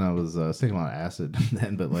noticed it when I was taking a lot of acid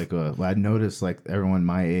then, but like I noticed like everyone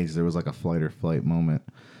my age, there was like a flight or flight moment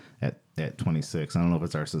at 26. I don't know if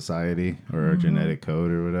it's our society or our genetic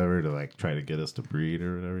code or whatever to like try to get us to breed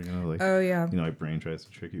or whatever, like Oh, yeah. my brain tries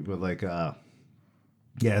to trick you, but like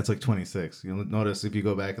yeah, it's like 26. You'll notice if you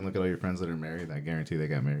go back and look at all your friends that are married, I guarantee they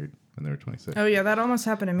got married when they were 26. Oh, yeah, that almost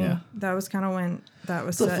happened to me. Yeah. That was kind of when that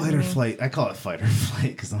was It's a set in fight or me. flight. I call it fight or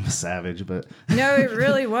flight because I'm a savage, but No, it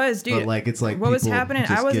really was, dude. But, like, it's like what was people happening.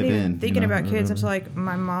 just I wasn't give even in, thinking you know, about or kids whatever. until like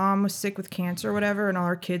my mom was sick with cancer or whatever, and all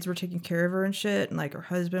her kids were taking care of her and shit, and like her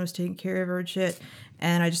husband was taking care of her and shit.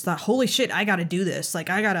 And I just thought, holy shit, I gotta do this. Like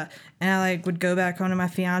I gotta, and I like would go back home to my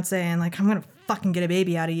fiance and like I'm gonna fucking get a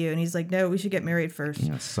baby out of you. And he's like, no, we should get married first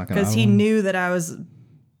Yeah, suck it out because of he him. knew that I was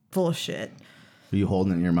full of shit. Are you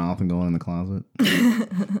holding it in your mouth and going in the closet?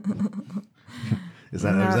 Is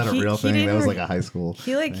that No, a he- real he thing? That didn't was re- like a high school.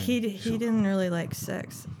 He like he didn't really like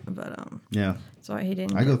sex, but Yeah, that's why he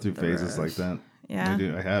didn't. I go get through the phases rose. like that. Yeah. I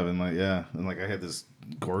do. I have, and like and like I had this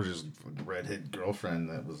gorgeous redhead girlfriend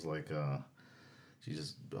that was like, she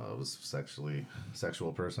just was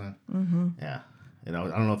sexual person. Mm-hmm. Yeah, and I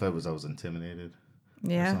don't know if I was intimidated.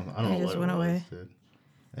 Or Yeah, something. I don't he know just what went it away. was, dude.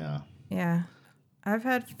 Yeah, Yeah, I've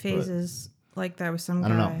had phases like that with some guy. I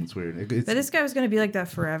don't know. It's weird. It's, But this guy was gonna be like that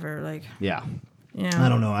forever, like yeah, I I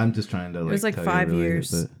don't know. I'm just trying to like. It was like tell you 5 really,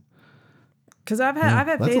 years. but- Because I've had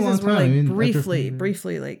that's a long phases where time. like I mean, after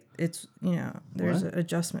briefly, like it's there's What? an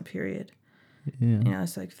adjustment period. Yeah.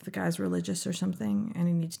 It's like if the guy's religious or something and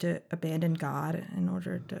he needs to abandon God in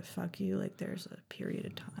order to fuck you, like there's a period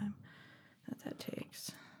of time that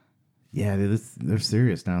takes. Yeah, dude, they're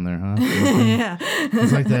serious down there, huh? Yeah.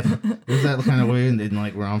 It's like that. There's that kind of way, and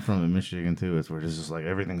like where I'm from in Michigan too. It's where it's just like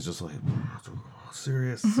everything's just like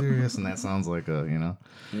serious, and that sounds like Yeah.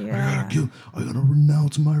 I gotta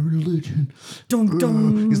renounce my religion. Dun,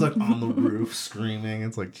 dun. He's like on the roof screaming.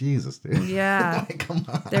 It's like Jesus, dude. Yeah. Like, come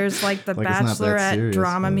on. There's like the Like, it's not that Bachelorette serious,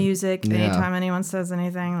 drama but- music. Yeah. Anytime anyone says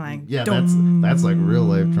anything, like Yeah, dun. that's like real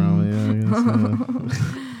life drama. Yeah, I guess,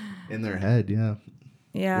 in their head. Yeah.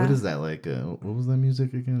 Yeah. What is that like? What was that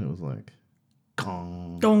music again? It was like,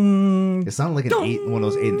 Kong. Dong. It sounded like one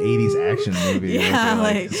of those 80s action movies. Yeah, They,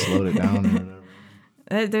 like- slowed it down or whatever.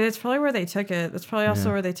 That's probably where they took it. That's probably also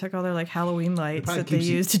Yeah. where they took all their like Halloween lights probably that they keeps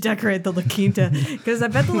you- used to decorate the La Quinta. Because I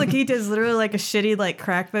bet the La Quinta is literally like a shitty like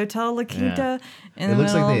crack motel La Quinta in It the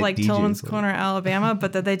looks like middle they of had like DJs Tillman's like- Corner, Alabama,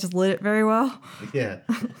 but that they just lit it very well. Yeah.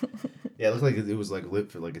 Yeah, it looked like it was like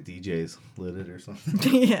lit for like a DJ's lit it or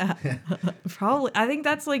something. Yeah, probably. I think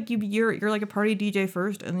that's like you're like a party DJ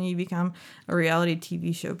first, and then you become a reality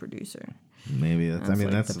TV show producer. Maybe that's. I mean,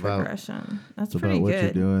 like that's the about. progression. That's It's pretty about what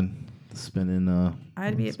good. you're doing. Spinning.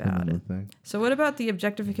 I'd be about it. Thing. So what about the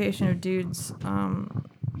objectification of dudes?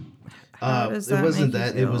 How does that it wasn't make you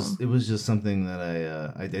that. feel? It was just something that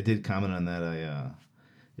I did comment on that.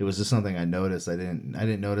 It was just something I noticed. I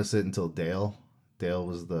didn't notice it until Dale. Dale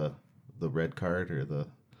was the red card or the.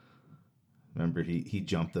 Remember he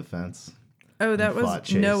jumped the fence. Oh, that was fought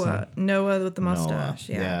Chase. Noah. Noah with the mustache.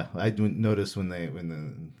 Yeah. I noticed when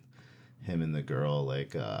him and the girl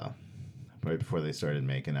like right before they started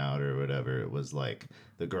making out or whatever, it was like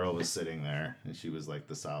the girl was sitting there and she was like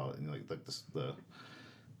the solid and like the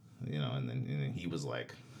you know, and then he was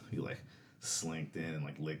like he like slinked in and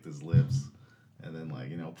like licked his lips. And then like,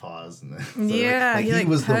 you know, paused and then so Yeah, like, he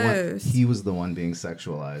was posed. he was the one being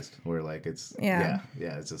sexualized where like it's Yeah.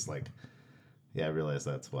 it's just like I realized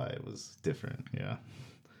that's why it was different. Yeah.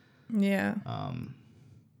 Yeah.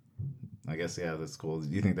 I guess that's cool. Do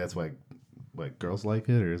you think that's why like girls like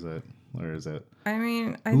it or is that I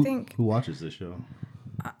mean, I who, think who watches this show?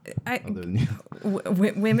 Other than you?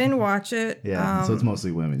 Women watch it. Yeah. So it's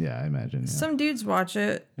mostly women, I imagine. Yeah. Some dudes watch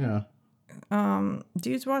it. Yeah.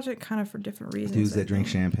 Dudes watch it kind of for different reasons. Dudes that drink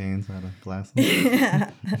champagnes out of glasses.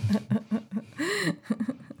 Yeah.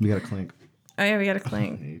 We got a clink. Oh yeah, we got to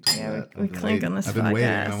clink. Yeah, we clink on this podcast. I've been waiting.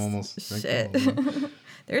 I'm almost shit.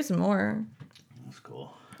 There's more. That's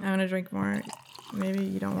cool. I want to drink more. Maybe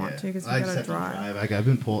you don't want to because we gotta drive. I've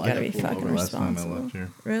been pulled. Gotta I be got pulled fucking over last time I responsible. left here.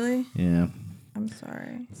 Really? Yeah. I'm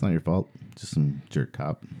sorry. It's not your fault. Just some jerk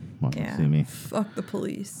cop wanted Yeah. to see me. Fuck the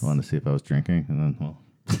police. Wanted to see if I was drinking, and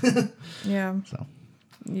then Yeah. so.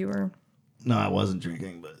 You were. No, I wasn't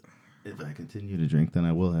drinking, but if I continue to drink, then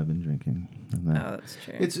I will have been drinking. And then Oh, that's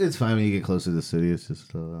true. it's fine when you get closer to the city. It's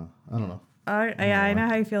just I don't know. Yeah, I know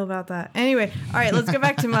how you feel about that. Anyway, all right, let's go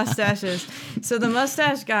back to mustaches. So the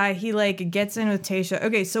mustache guy, he like gets in with Tayshia.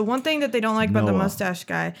 Okay, so one thing that they don't like about the Noah, mustache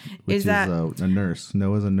guy Which is that a nurse.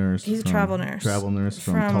 Noah's a nurse. He's a travel nurse. Travel nurse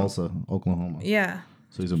from Tulsa, Oklahoma. yeah,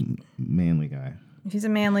 So he's a manly guy. he's a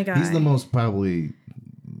manly guy. He's the most probably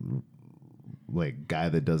like guy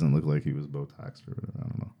that doesn't look like he was Botoxed or whatever. I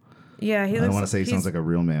don't know. Yeah, he I looks. don't want to say he sounds like a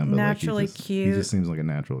real man, but naturally like cute. He just seems like a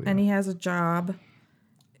natural. And he has a job.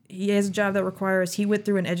 He has a job that requires. He went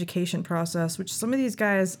through an education process, which some of these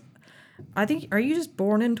guys. I think. Are you just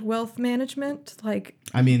born into wealth management? Like.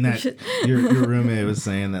 I mean that your roommate was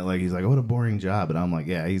saying that like he's like, oh, what a boring job, and I'm like,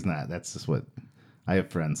 yeah, he's not. That's just what. I have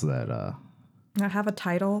friends that. I have a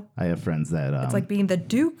title. I have friends that. It's like being the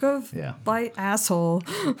Duke of by asshole.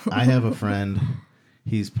 I have a friend.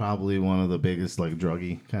 He's probably one of the biggest like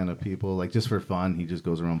druggy kind of people. Like just for fun, he just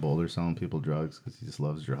goes around Boulder selling people drugs because he just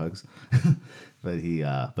loves drugs. but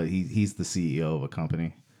he's the CEO of a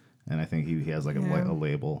company, and I think he has like a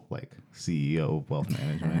label like CEO of wealth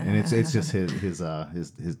management, and it's just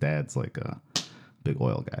his dad's like a big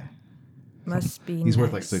oil guy. Must be. He's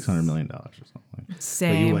worth nice. like $600 million or something.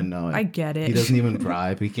 Same. But you wouldn't know it. I get it. He doesn't even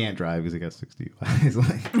drive. He can't drive because he got 60. He's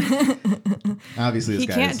like, obviously, this he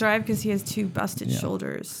guy can't drive because he has two busted Yeah.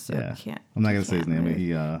 shoulders. So Yeah. can't. I'm not gonna say his name, but move.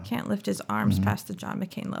 he Can't lift his arms past the John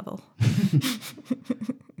McCain level.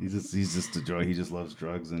 he's just a drug. He just loves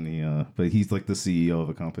drugs, and but he's like the CEO of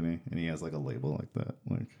a company, and he has like a label like that,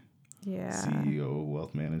 like Yeah. CEO of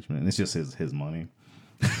wealth management, and it's just his money.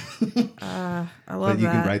 I love But you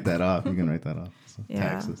that. can write that off. You can write that off. So, Yeah.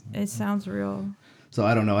 taxes. It sounds real. So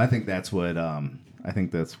I don't know. I think that's what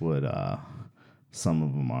some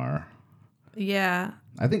of them are. Yeah.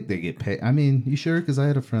 I think they get paid. I mean, you sure? Because I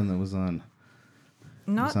had a friend that was on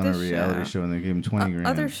Not on a this reality show, and they gave him 20 grand.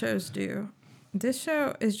 Other shows do. This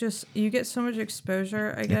show is just you get so much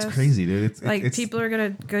exposure. I guess It's crazy, dude. It's like it's, people are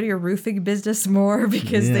gonna go to your roofing business more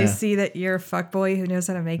because they Yeah. see that you're a fuckboy who knows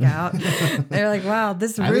how to make out. They're like, wow,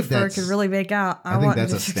 this I think roofer that's- can really make out. I think want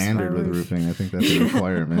that's to a fix standard my with roof." roofing. I think that's a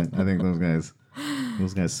requirement. I think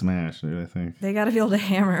those guys smash, dude. I think. They got to be able to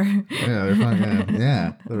hammer. Yeah, they're fucking.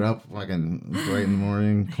 Yeah, they're up fucking bright in the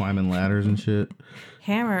morning, climbing ladders and shit.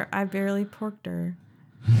 Hammer, I barely porked her.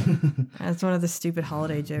 That's one of the stupid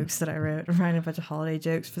holiday jokes that I wrote. I'm writing a bunch of holiday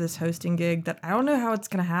jokes for this hosting gig that I don't know how it's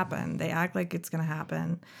going to happen. They act like it's going to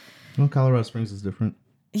happen. Well, Colorado Springs is different.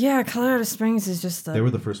 Yeah, Colorado Springs is just They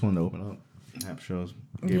were the first one to open up and have shows.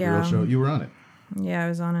 Gabriel Yeah. show. You were on it. Yeah, I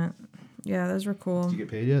was on it. Yeah, those were cool. Did you get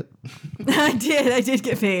paid yet? I did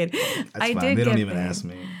get paid. That's I fine. did They don't get even paid. ask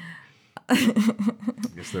me. I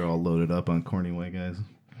guess they're all loaded up on corny white guys.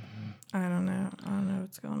 I don't know. I don't know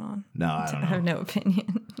what's going on. No, I don't I have know. no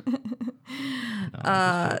opinion.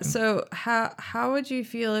 So how would you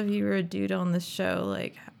feel if you were a dude on this show?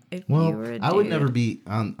 Like, if you Well, were a dude? I would never be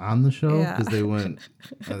on the show Yeah. because they wouldn't.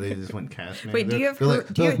 They just wouldn't cast me. Wait, do you have They're her- like,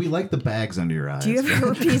 do you- they're like, we like the bags under your eyes. Do you have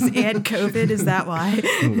herpes and COVID? Is that why?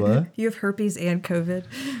 What? You have herpes and COVID?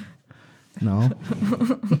 No.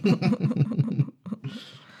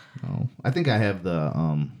 No. I think I have the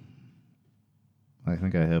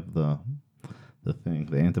thing,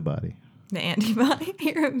 the antibody. The antibody?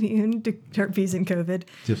 You're immune to herpes and COVID?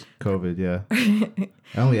 Just COVID, yeah.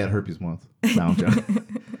 I only had herpes once. No, I'm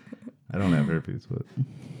joking. I don't have herpes, but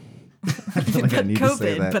I feel like I need COVID, to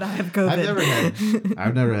say that. but I have COVID.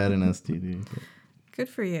 I've never had an STD. But, Good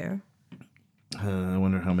for you. I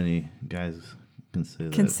wonder how many guys can say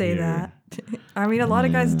that. Can say here. that. I mean, a lot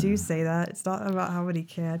of guys do say that. It's not about how many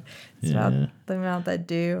can. It's about the amount that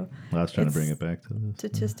do. Well, I was trying It's to bring it back to this.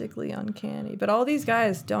 Statistically uncanny. But all these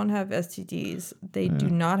guys don't have STDs. They do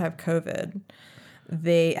not have COVID.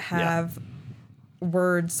 They have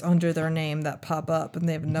words under their name that pop up, and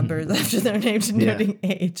they have numbers after their name denoting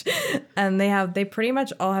age. And they pretty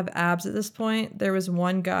much all have abs at this point. There was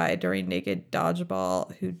one guy during Naked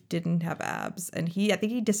Dodgeball who didn't have abs, and I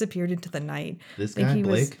think he disappeared into the night. This I think guy, he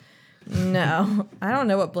Blake? No, I don't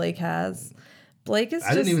know what Blake has. Blake is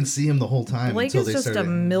I didn't even see him the whole time Blake until is they just started. a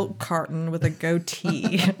milk carton with a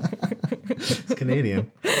goatee. He's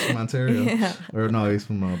Canadian. He's from Ontario. Yeah. Or no, he's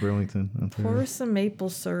from Burlington, Ontario. Pour some maple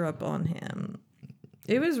syrup on him.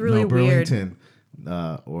 It was really no, weird. Burlington,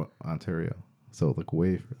 or Ontario. So like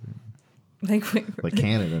way further. Like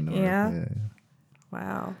Canada. North. Yeah?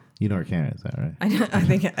 Wow. You know where Canada is, right? I know.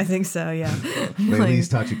 I think so. Yeah. They at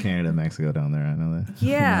least taught you Canada and Mexico down there. I know that.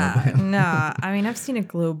 Yeah. Nah. I mean, I've seen a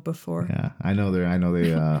globe before. Yeah, I know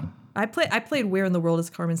they. I played Where in the World is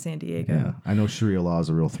Carmen Sandiego? Yeah, I know Sharia law is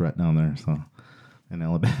a real threat down there. So, in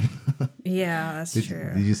Alabama. Yeah, that's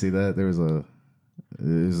true. Did you see that?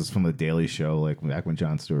 This is from the Daily Show, like back when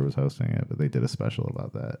Jon Stewart was hosting it, but they did a special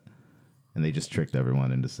about that, and they just tricked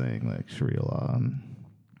everyone into saying like Sharia law.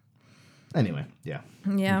 Anyway, yeah,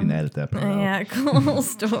 Yeah. you can edit that part out. Yeah, cool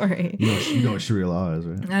story. You know what Sharia law is,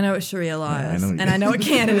 right? I know what Sharia law Yeah, I is, know you- and I know what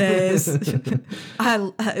Canada is. In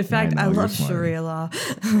fact, know, I you're love smart. Sharia law.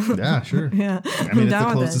 Yeah, sure. Yeah, I mean, it's down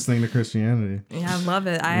the with closest it. thing to Christianity. Yeah, I love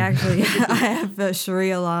it. I actually I have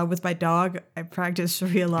Sharia law with my dog. I practice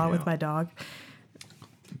Sharia law with my dog,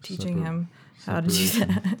 teaching him how to do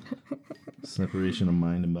that. Separation of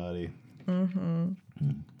mind and body.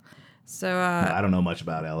 So I don't know much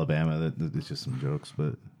about Alabama. It's just some jokes,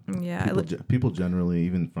 but yeah, people generally,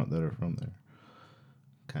 even that are from there,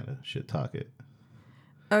 kind of shit talk it.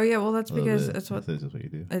 oh yeah, well that's a little because bit. it's what That's just what you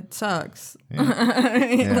do. it sucks. Yeah.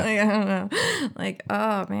 Like, I don't know. Like,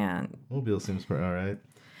 oh man, Mobile seems all right.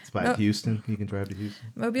 It's by No. Houston. You can drive to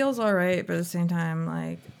Houston. Mobile's all right, but at the same time,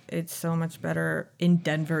 like, it's so much better in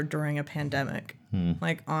Denver during a pandemic.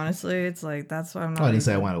 Like, honestly, it's like that's why I'm not. Oh, I didn't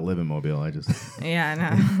say I want to live in Mobile. I just, Yeah, I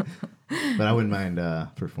know. but I wouldn't mind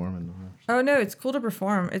performing. Oh no, it's cool to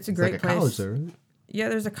perform. It's a It's great like a place. college there, right? Yeah,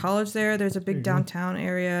 there's a college there. There's a big you go. downtown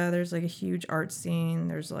area. There's like a huge art scene.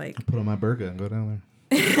 There's like, Put on my burqa and go down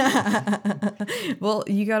there. well,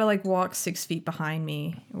 you gotta like walk 6 feet behind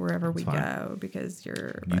me wherever we fine. go because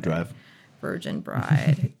you're You my drive. virgin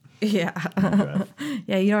bride. Yeah. Drive.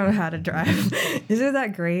 Yeah, you don't know how to drive. Isn't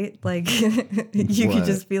that great? Like, you could What?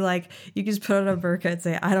 just be like, you could just put on a burqa and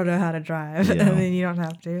say, I don't know how to drive. Yeah. And then you don't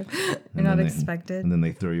have to. You're And not then expected. And then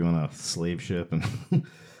they throw you on a slave ship and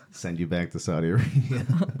send you back to Saudi Arabia.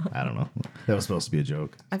 I don't know. That was supposed to be a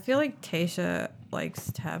joke. I feel like Tasha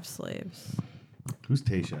likes to have slaves. Who's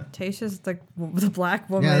Tasha? Tasha's the black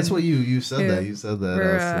woman. Yeah, that's what you said who- that. You said that.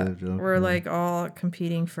 We're, That was a joke. we're like all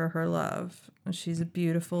competing for her love. She's a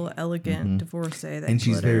beautiful, elegant divorcee. That and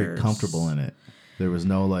she's very glitters. comfortable in it. There was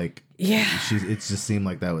no like. Yeah. It just seemed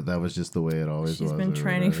like that was just the way it always was. She's been or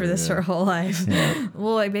training for whatever, this yeah. her whole life. Yeah.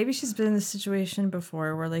 Well, like maybe she's been in this situation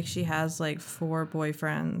before where like she has like 4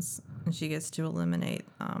 boyfriends and she gets to eliminate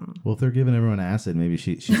Well, if they're giving everyone acid, maybe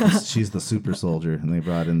she's the super soldier, and they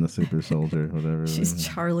brought in the super soldier, whatever. she's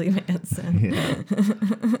Charlie Manson.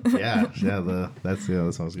 yeah.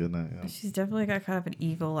 That sounds good. Yeah. She's definitely got kind of an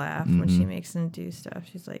evil laugh when she makes them do stuff.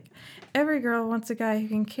 She's like, every girl wants a guy who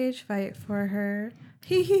can cage fight for her.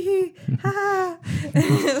 Hee hee hee, ha ha.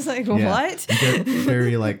 It's like, Yeah. what?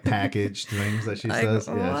 Very like packaged things that she Like, says.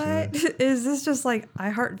 what? Yeah, Is this just like I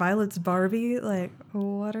Heart Violet's Barbie? Like,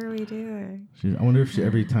 what are we doing? I wonder if she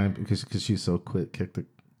every time because she's so quick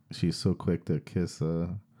to kiss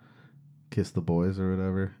the boys or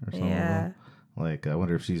whatever or something. Yeah. Like I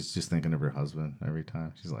wonder if she's just thinking of her husband every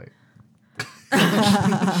time. She's like,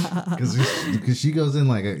 Because she goes in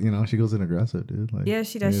like she goes in aggressive, dude. Like, Yeah,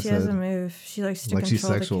 she does. She has a move. She likes to like she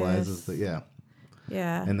control sexualizes the kiss. yeah.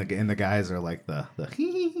 Yeah. And the guys are like the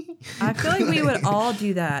I feel like we would all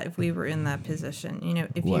do that if we were in that position. You know,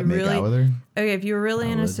 if what, you make really out with her? okay, if you were really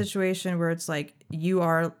in a would. situation where it's like you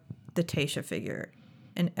are the Tayshia figure,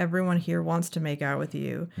 and everyone here wants to make out with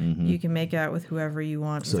you, you can make out with whoever you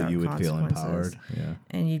want. So without you would feel consequences. empowered, yeah.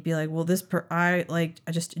 And you'd be like, well, I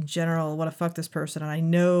just in general want to fuck this person, and I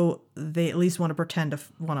know they at least want to pretend to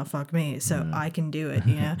want to fuck me, so I can do it.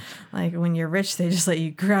 You know, like when you're rich, they just let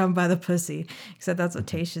you grab 'em by the pussy. Except that's what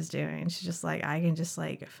Tayshia's doing. She's just like, I can just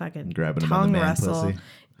like fucking Grabbing 'em by the tongue man wrestle. pussy.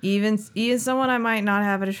 Even someone I might not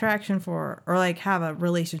have an attraction for, or like have a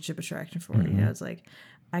relationship attraction for. You know, it's like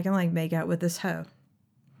I can like make out with this hoe.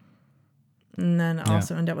 And then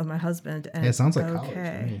also end up with my husband. And Yeah, it sounds like okay. college,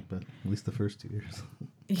 right? But at least the first 2 years.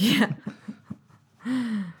 Yeah.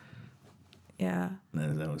 Yeah.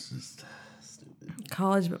 That was just stupid.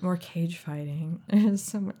 College, but more cage fighting. There's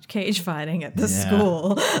so much cage fighting at this Yeah.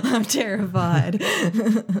 school. I'm terrified.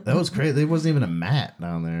 That was crazy. There wasn't even a mat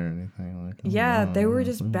down there or anything like that. Yeah, they were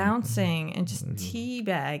just bouncing and just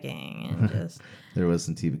teabagging and just There was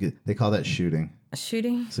some TV. They call that shooting.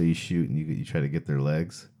 shooting. So you shoot and you try to get their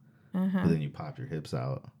legs, but then you pop your hips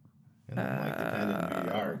out. And then, like, depending on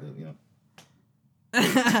your yard, you know.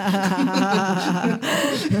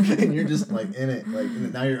 And you're just like in it, like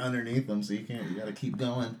now you're underneath them, so you gotta keep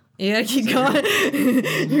going. Yeah, keep going.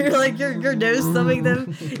 You're like your nose thumbing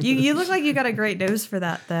them. You look like you got a great nose for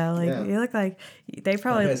that though. Like Yeah. you look like they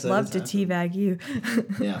probably Like I said, love to it's teabag you.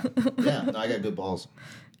 Yeah, no, I got good balls.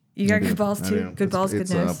 You got I do. good balls I too. do. Good balls, good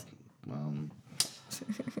It's, nose.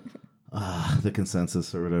 The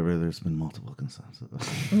consensus or whatever. There's been multiple consensus.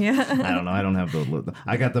 Yeah. I don't know. I don't have the.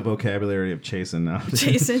 I got the vocabulary of chasing now.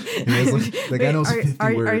 Jason, The guy knows 50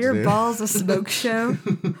 are words. your dude. balls a smoke show?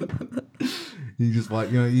 You just watch.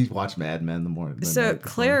 You watch Mad Men the morning. So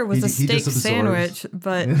Claire was a steak sandwich,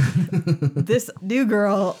 but this new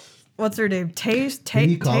girl, what's her name? Did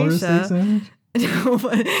he call her a steak Tasha. sandwich? No,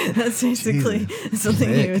 but that's basically something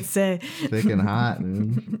Thick. you would say. Thick and hot.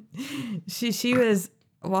 Dude. She was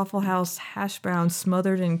Waffle House hash brown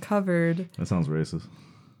smothered and covered. That sounds racist.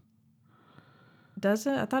 Does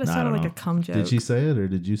it? I thought it No, I sounded don't like know. a cum joke. Did she say it or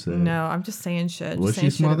did you say it? No, I'm just saying shit. Was just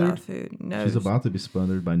saying she shit about smothered? food. No, She's about to be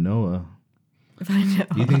smothered by Noah. If I know.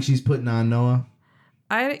 Do you think she's putting on Noah?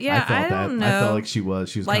 I felt don't know. I felt like she was.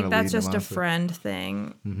 She was like kinda that's leading just him a on to- friend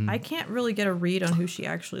thing. I can't really get a read on who she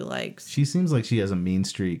actually likes. She seems like she has a mean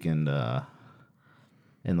streak and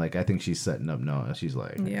like I think she's setting up Noah. She's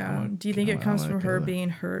like, Yeah. Do you think it comes from her being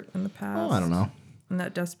hurt in the past? Oh, I don't know. And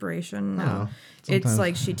that desperation? No. know. It's Sometimes-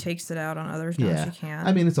 like she takes it out on others now Yeah, she can.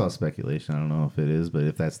 I mean it's all speculation. I don't know if it is, but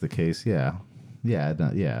if that's the case, yeah. Yeah. I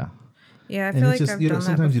And feel it's like just I've you done know that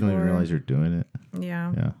sometimes you before. don't even realize you're doing it.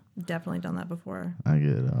 Yeah. Yeah. Definitely done that before. I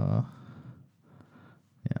get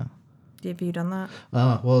yeah. Have you done that?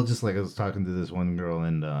 Well, just like I was talking to this one girl,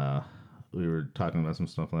 and we were talking about some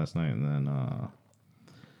stuff last night, and then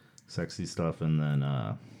sexy stuff, and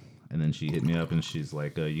then she hit me up, and she's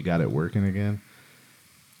like, "You got it working again?"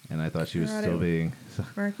 And I thought she was Got still it. being,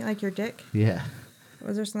 Working like your dick? yeah.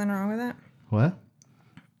 Was there something wrong with that? What?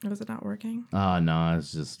 Was it not working? No,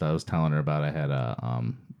 it's just I was telling her about I had a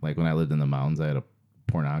like when I lived in the mountains, I had a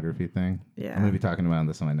pornography thing. Yeah. I'm gonna be talking about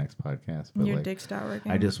this on my next podcast. But Your like, dick's not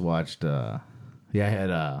working? I just watched I had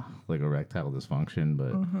like erectile dysfunction,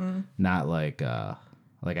 but not like I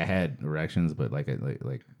had erections, but like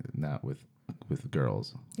not with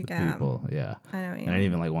girls, with Yeah. people. Yeah. I know what you And I didn't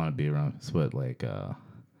even like want to be around, but like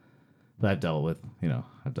but I've dealt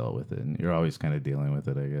with it, and you're always kind of dealing with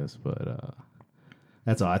it, I guess. But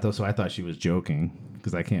that's all I thought. So I thought she was joking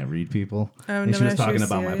because I can't read people. Oh, And no, she was no, she talking was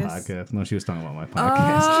about my serious? podcast. No, she was talking about my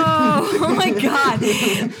podcast. Oh my god!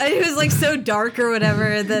 It was like so dark or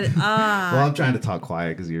whatever that Well, I'm trying to talk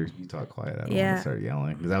quiet because you talk quiet. I don't want Yeah. to start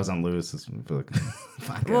yelling because I was on Lewis's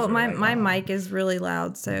podcast. Well, We're like, my "Oh." mic is really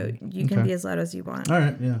loud, so you can Okay. be as loud as you want. All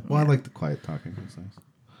right, yeah. Well, I like the quiet talking. That's nice.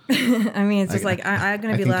 I mean, it's just like I'm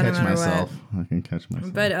gonna I be can loud no catch matter myself. what. I can catch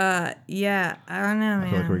myself. But yeah, I don't know, I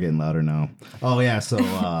feel like we're man. getting louder now. Oh yeah, so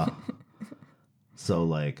so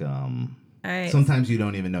like All right. sometimes you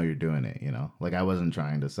don't even know you're doing it. You know, like I wasn't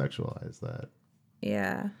trying to sexualize that,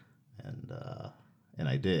 Yeah. and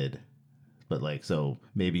I did, but like so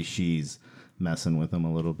maybe she's messing with him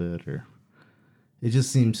a little bit, or it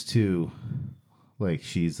just seems too like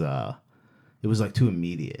she's it was like too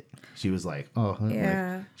immediate. She was like, oh, like,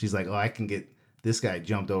 Yeah. she's like, oh, I can get this guy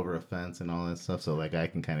jumped over a fence and all that stuff. So like I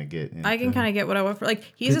can kind of get. I can kind of get what I want for.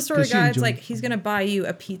 Like he's the sort of guy. It's like he's gonna buy you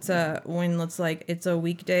a pizza when it's a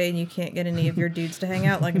weekday and you can't get any of your dudes to hang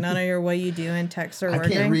out. Like none of your what you doing texts are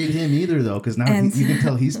working. I can't read him either though, because now you can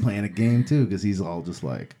tell he's playing a game too, because he's all just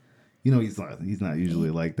like. He's not usually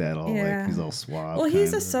like that. Like he's all suave. Well,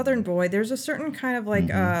 he's a Southern boy. There's a certain kind of like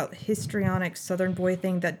histrionic Southern boy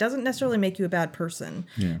thing that doesn't necessarily make you a bad person,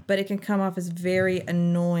 but it can come off as very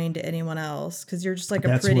annoying to anyone else because you're just like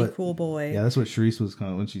a pretty cool boy. Yeah, that's what Sharice was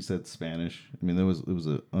kind of when she said Spanish. I mean, it was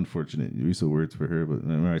an unfortunate use of words for her. But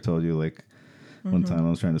remember, I told you like one time I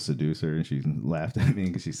was trying to seduce her and she laughed at me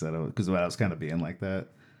because she said because I was kind of being like that.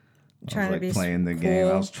 I was like playing the game.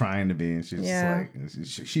 I was trying to be, and she's like,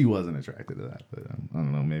 she wasn't attracted to that. But I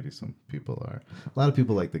don't know. Maybe some people are. A lot of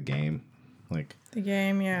people like the game, like the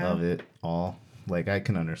game, of it all. Like I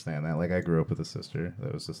can understand that. Like I grew up with a sister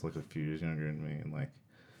that was just like a few years younger than me, and like,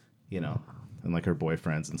 and like her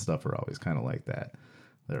boyfriends and stuff are always kind of like that.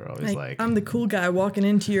 They're always like, I'm the cool guy walking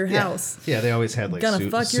into your house. Yeah, they always had like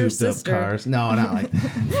fuck your sister. up cars. No, not like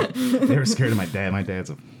that. They were scared of my dad. My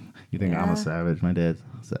dad's you think I'm a savage? My dad's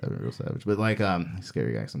real savage, but like he's a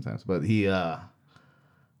scary guy sometimes. But he they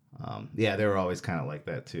were always kind of like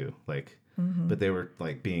that too. Like, but they were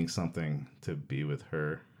like being something to be with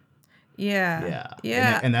her. Yeah.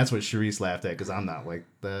 And that's what Sharice laughed at because I'm not like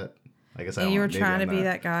that. I guess you were trying to be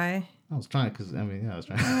that guy. I was trying because I was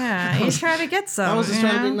trying. Yeah, you trying to get some. I was just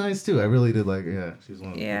trying to be nice too. I really did like. Yeah, she's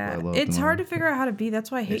one of the people I love. It's hard to figure out how to be.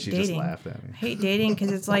 That's why I hate dating. She just laughed at me. I hate dating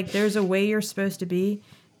because it's like there's a way you're supposed to be.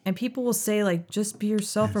 And people will say, like, just be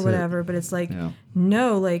yourself or whatever. But it's like,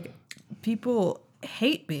 no, like, people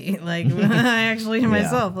hate me. Like, I actually am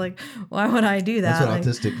myself. Like, why would I do that? That's what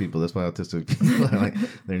autistic people, that's why autistic people are like,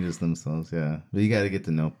 they're just themselves, But you got to get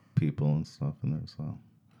to know people and stuff in there as well.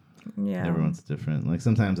 Yeah. Everyone's different. Like,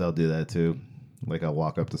 sometimes I'll do that, too. Like, I'll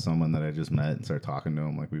walk up to someone that I just met and start talking to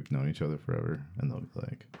them like we've known each other forever. And they'll be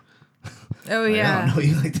like... Oh like, yeah, I don't know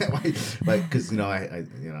you like that. Like, because I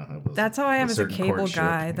that's how I am as a cable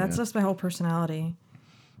guy. That's just my whole personality.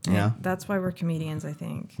 Yeah, that's why we're comedians. I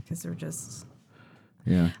think because they're just.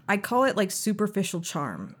 Yeah. I call it like superficial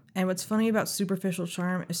charm, and what's funny about superficial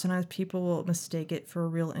charm is sometimes people will mistake it for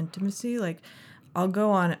real intimacy. Like, I'll go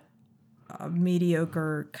on a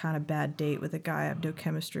mediocre kind of bad date with a guy I have no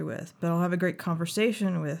chemistry with, but I'll have a great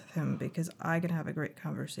conversation with him because I can have a great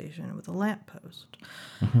conversation with a lamppost.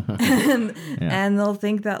 and they'll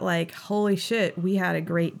think that like, holy shit, we had a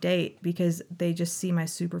great date because they just see my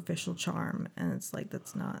superficial charm. And it's like,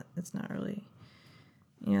 it's not really,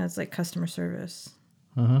 it's like customer service.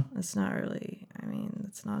 It's not really,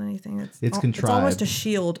 it's not anything. It's contrived. It's almost a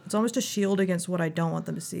shield. It's almost a shield against what I don't want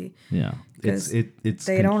them to see. Yeah.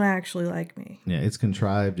 They don't actually like me. Yeah, it's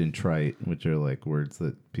contrived and trite, which are like words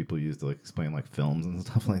that people use to like explain like films and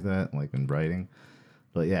stuff like that, like in writing.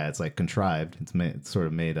 But yeah, it's like contrived. It's sort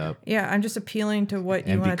of made up. Yeah, I'm just appealing to what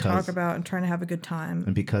you want to talk about and trying to have a good time.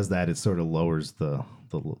 And because that, it sort of lowers the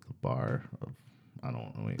bar of, I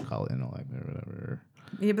don't know what you call it, intellect or whatever.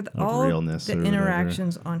 Yeah, but all the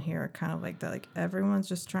interactions on here are kind of like that. Like everyone's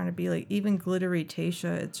just trying to be like, even glittery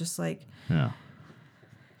Tasha. It's just like,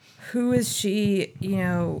 who is she?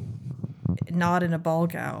 Not in a ball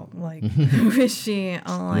gown. Like who is she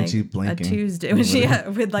on like a Tuesday when she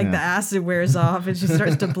with like the acid wears off and she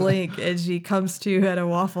starts to blink and she comes to at a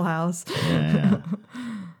Waffle House. Yeah.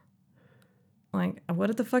 Like,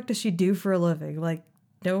 what the fuck does she do for a living? Like,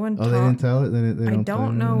 no one. They didn't tell it. I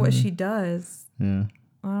don't know what she does. Yeah.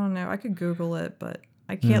 I don't know. I could Google it, but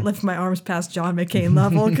I can't lift my arms past John McCain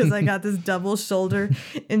level because I got this double shoulder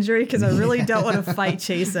injury because I really don't want to fight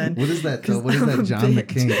Chasen. What is that? What is that John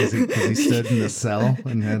McCain? Because he stood in the cell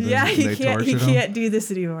and had he can't do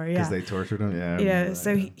this anymore. Yeah, because they tortured him. Yeah. Yeah.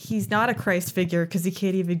 So he's not a Christ figure because he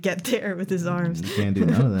can't even get there with his arms. You can't do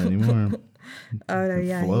none of that anymore. Oh no!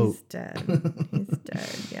 Yeah, he's dead. He's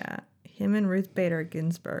dead. Yeah, him and Ruth Bader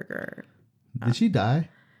Ginsburg. Did she die?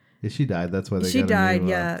 Yeah, she died. That's why they. She died.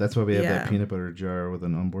 Yeah. That's why we have that peanut butter jar with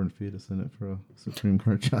an unborn fetus in it for a Supreme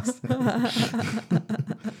Court justice.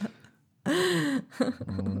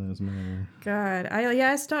 God,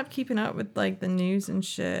 I stopped keeping up with like the news and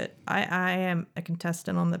shit. I am a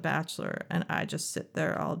contestant on The Bachelor, and I just sit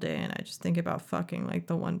there all day and I just think about fucking like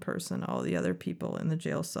the one person all the other people in the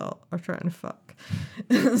jail cell are trying to fuck.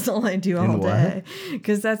 That's all I do all day,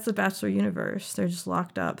 because that's the Bachelor universe. They're just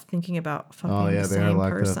locked up thinking about fucking the same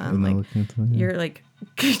person. Like you're like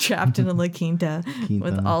trapped in a La Quinta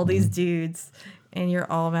with all these dudes, and you're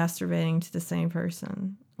all masturbating to the same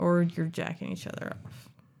person. Or you're jacking each other off.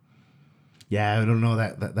 Yeah, I don't know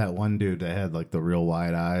that one dude that had like the real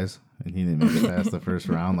wide eyes. and he didn't make it past the first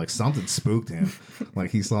round. Like something spooked him.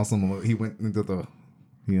 Like he saw someone. He went into the.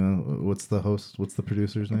 What's the host? What's the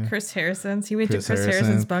producer's name? Chris Harrison's. He went to Chris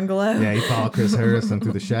Harrison's bungalow. Yeah, he followed Chris Harrison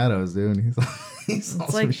through the shadows, dude. And he saw It's some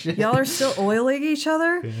like, shit. y'all are still oiling each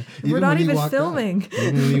other? Yeah. We're not even walked filming. Out,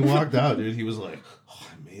 even when he walked out, dude, he was like, "Oh,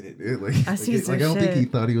 I made it, dude." Like, I see some I don't think he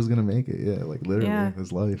shit. thought he was gonna make it. Yeah, like literally Yeah.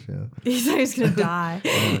 his life. Yeah. He thought he was going to die.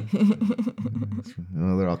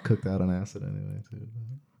 Well, they're all cooked out on acid anyway, too.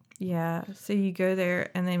 Yeah. So you go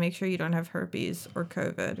there and they make sure you don't have herpes or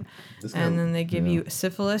COVID. This guy- And then they give you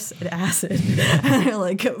syphilis and acid. And they're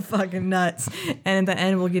like, go fucking nuts. And at the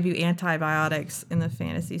end, we'll give you antibiotics in the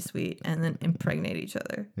fantasy suite and then impregnate each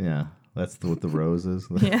other. Yeah, that's what the rose is.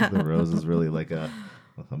 Yeah. The rose is really like a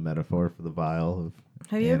metaphor for the vial of.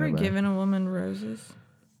 Have you ever antibiotics. given a woman roses?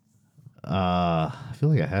 I feel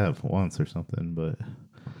like I have once or something, but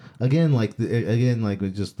again, like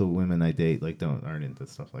with just the women I date, like aren't into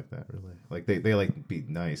stuff like that really. Like they like be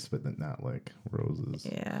nice, but then not like roses.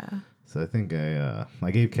 Yeah. So I think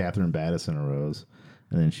I gave Catherine Baddison a rose,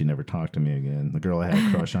 and then she never talked to me again. The girl I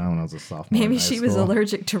had a crush on when I was a sophomore. Maybe in high she was school,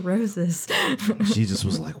 allergic to roses. She just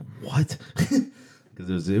was like, "What?"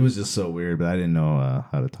 Because it was just so weird, but I didn't know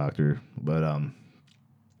how to talk to her. But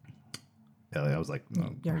yeah, I was like,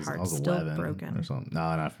 no, Your I was heart's 11 still broken. or something. No,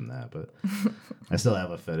 not from that, but I still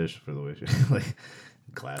have a fetish for the way she like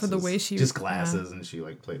glasses. For the way she just was- glasses, and she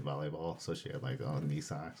like played volleyball, so she had like knee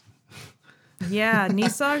socks. Yeah, knee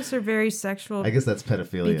socks are very sexual. I guess that's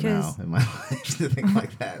pedophilia Because- now in my life to think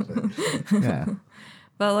like that. But, yeah,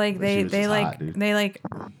 But like But she they was they just like hot, dude. they like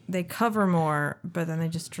they cover more, but then they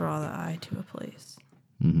just draw the eye to a place.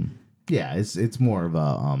 yeah. It's more of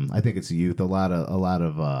a I think it's youth. A lot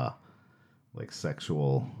of like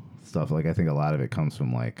sexual stuff. Like I think a lot of it comes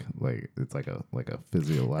from like it's like a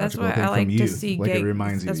physiological. That's why thing I from like to youth. see like gay. it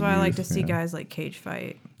reminds you. That's of why I like youth, to see yeah. guys like cage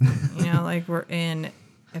fight. You know, like we're in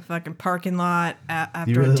a fucking parking lot Do after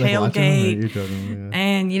you really a like watching them, or tailgate. you're joking? Yeah.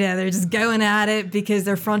 And, you know, they're just going at it because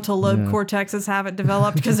their frontal lobe cortexes haven't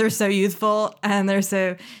developed because they're so youthful and they're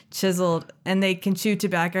so chiseled. And they can chew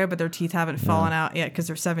tobacco, but their teeth haven't fallen out yet because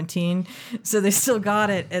they're 17. So they still got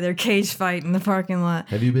it and they're cage fight in the parking lot.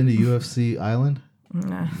 Have you been to UFC Island?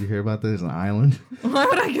 No. Did you hear about this? An island? Why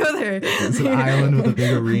would I go there? It's an island with a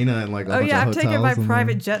big arena and like a Oh, bunch yeah, of I've taken hotels my and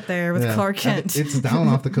private then- jet there with Yeah. Clark Kent. It's down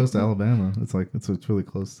off the coast of Alabama. It's like it's really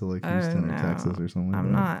close to like Oh, Houston no. or Texas or something.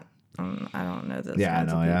 I'm like that. not. I don't know those Yeah, I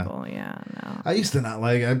kinds know, of yeah. people. Yeah, no. I used to not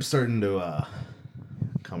like. I'm starting to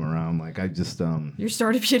come around. Like I just You're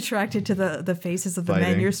starting to be attracted to the faces of the men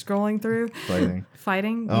Fighting. you're scrolling through. fighting.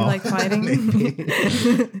 Fighting? Oh, You like fighting? maybe.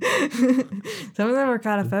 Some of them are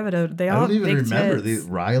kind of feminine. They I all don't have even big remember tits.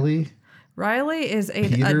 Riley. Riley is an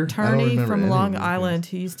Peter? I don't attorney remember from any of Long these Island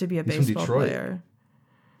guys. who used to be a He's from baseball Detroit. player.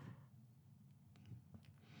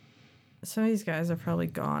 Some of these guys are probably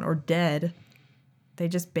gone or dead. They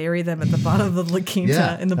just bury them at the bottom of the La Quinta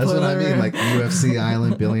Yeah, in the that's boiler what I mean. room. Like UFC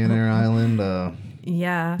Island, Billionaire Island,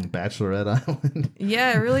 yeah. Bachelorette Island.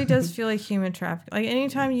 Yeah, it really does feel like human trafficking. Like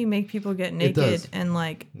anytime you make people get naked does. and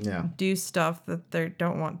like Yeah. do stuff that they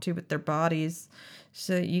don't want to with their bodies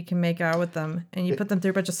so that you can make out with them and you put them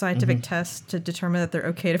through a bunch of scientific tests to determine that they're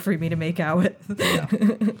okay for me to make out with. Yeah.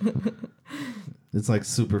 It's like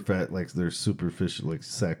super fat, like there's superficial, like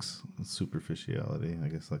sex superficiality. I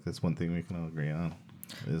guess like that's one thing we can all agree on.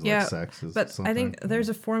 Is Yeah, like sex is but I something. think there's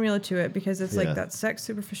a formula to it because it's Yeah. like that sex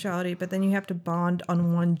superficiality, but then you have to bond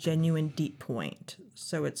on one genuine deep point.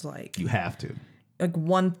 So it's like you have to.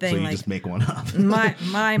 one So thing you like just make one up.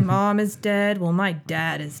 my mom is dead. Well, my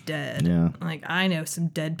dad is dead. Yeah. Like I know some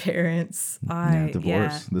dead parents. Divorce.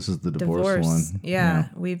 Yeah. This is the divorce one. Yeah,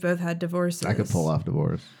 we've both had divorces. I could pull off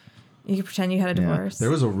divorce. You could pretend you had a Yeah. divorce. There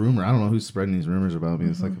was a rumor. I don't know who's spreading these rumors about me.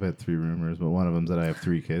 It's like Mm-hmm. I've had 3 rumors, but one of them's that I have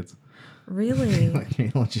 3 kids. Really?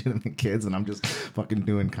 Like legitimate kids, and I'm just fucking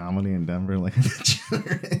doing comedy in Denver. Like,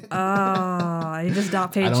 Oh, you just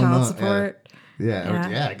not paid I don't child know, support.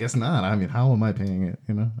 yeah, I guess not. I mean, how am I paying it?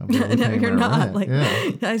 You know, I'm barely No, paying you're my not. rent. Like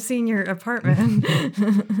yeah, I've seen your apartment.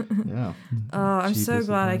 yeah, Oh, I'm so Cheapest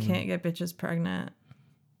glad I apartment. can't get bitches pregnant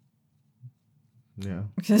yeah.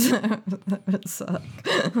 because that would suck.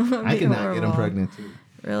 I cannot get them pregnant too.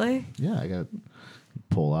 Really? Yeah, I got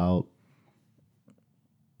pull out.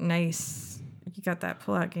 Nice. You got that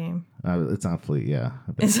pull-out game. It's on Fleet. Yeah,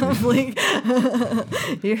 It's on fleek.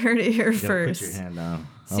 You heard it here You gotta first. put your hand down.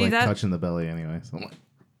 I See like that- touching the belly anyway. So I'm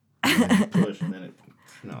like, push and then it.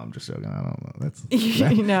 No, I'm just joking. I don't know. That's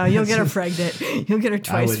You know, you'll get her pregnant. You'll get her I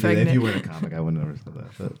twice would do that. pregnant. If you weren't a comic, I would never say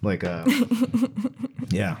that. But like,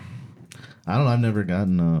 yeah, I don't know. I've never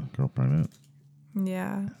gotten a girl pregnant.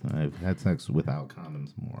 Yeah. I've had sex without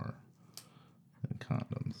condoms more than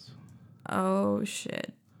condoms. Oh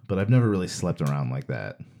shit. But I've never really slept around like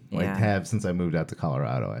that. Like Yeah. have since I moved out to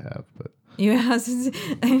Colorado, I have. But You have,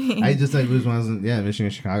 I mean, I just like was when I was in Michigan,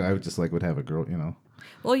 Chicago. I would just like would have a girl, you know.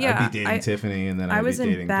 well, yeah, I'd be dating Tiffany, and then I I'd was be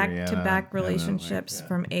dating in Brianna, back-to-back and then, like, relationships yeah.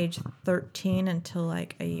 from age 13 until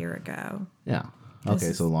like a year ago. Yeah. This Okay,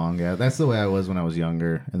 is- so long. Yeah, that's the way I was when I was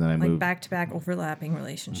younger, and then I Like moved. back-to-back overlapping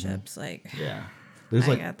relationships. Like Yeah. There's I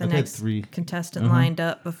like got the I've had next 3. contestant lined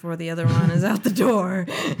up before the other one is out the door.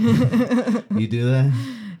 You do that?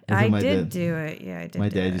 That's I what my did dad- do it. Yeah, I did. My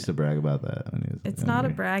do dad it. used to brag about that when he was. It's not a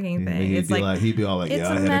younger. bragging thing. He'd It's be like he'd be all like, it's "Yeah,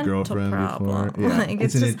 a I had a mental girlfriend problem. before." Yeah, Like,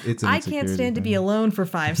 it's just it's an I can't insecurity stand to be thing. alone for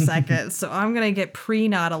 5 seconds, so I'm gonna get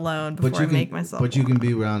not alone before I make myself. But you alone. can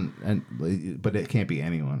be around, but it can't be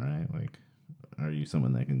anyone, right? Like, are you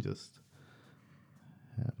someone that can just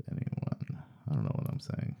have anyone? I don't know what I'm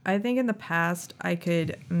saying. I think in the past I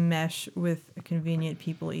could mesh with convenient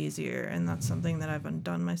people easier, and that's something that I've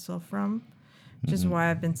undone myself from. Which is why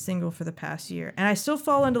I've been single for the past year. And I still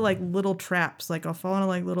fall into like little traps. Like I'll fall into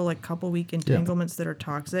like little like couple week entanglements that are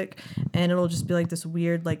toxic. And it'll just be like this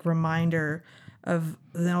weird like reminder of,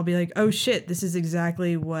 then I'll be like, oh shit, this is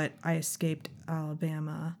exactly what I escaped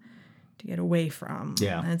Alabama to get away from.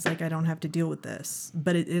 Yeah. And it's like, I don't have to deal with this.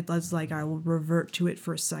 But it's like I will revert to it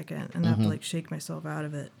for a second and have to like shake myself out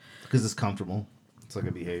of it. Because it's comfortable. It's like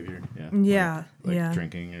a behavior. Yeah. Yeah. Like yeah.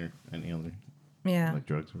 drinking or any other Yeah. like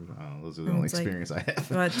drugs. I don't know. Those are the only it's like- experience I have.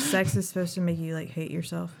 But sex is supposed to make you like hate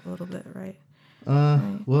yourself a little bit, right?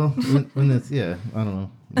 Well, when it's I don't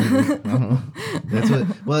know. Maybe, I don't know.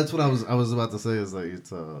 That's what I was about to say is like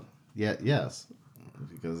it's yes,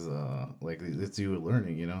 because like it's you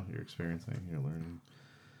learning, you know, you're experiencing, you're learning,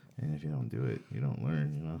 and if you don't do it, you don't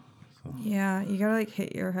learn, you know. So Yeah, you gotta like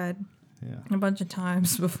hit your head yeah, a bunch of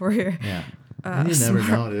times before you're. yeah. And you never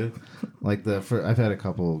know, dude. Like I've had a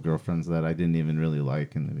couple girlfriends that I didn't even really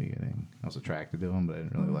like in the beginning. I was attracted to them, but I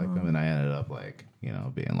didn't really like them, and I ended up like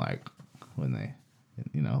being like when they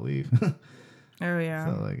leave. Oh yeah.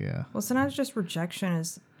 So like yeah. Well, sometimes just rejection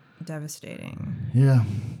is devastating. Yeah.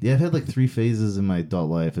 I've had like 3 phases in my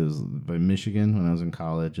adult life. It was by Michigan when I was in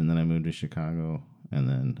college, and then I moved to Chicago, and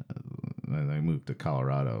then I moved to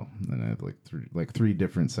Colorado, and I had like three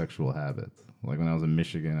different sexual habits. Like when I was in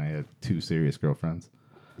Michigan, I had 2 serious girlfriends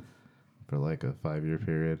for like a 5-year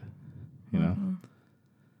period, you know,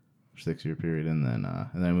 6-year period, and then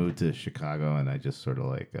I moved to Chicago, and I just sort of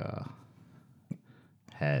like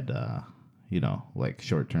had like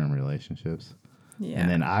short-term relationships. Yeah. And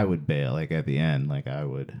then I would bail, like at the end, like I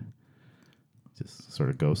would just sort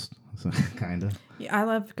of ghost, kind of. Yeah, I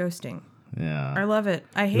love ghosting. Yeah. I love it.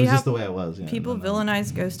 I It hate was how just the way I was. Yeah, people no.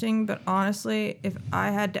 villainize ghosting, but honestly, if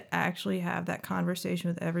I had to actually have that conversation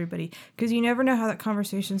with everybody, because you never know how that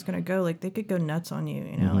conversation's gonna go. Like they could go nuts on you,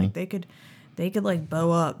 you know, like they could like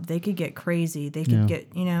bow up, they could get crazy, they could get,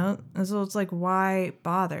 and so it's like, why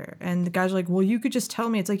bother? And the guys are like, well, you could just tell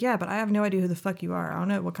me. It's like, yeah, but I have no idea who the fuck you are. I don't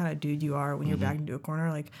know what kind of dude you are when you're backed into a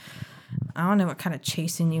corner. Like, I don't know what kind of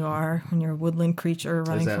chasing you are when you're a woodland creature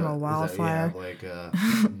running from a wildfire. Is that,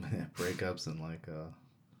 like breakups and like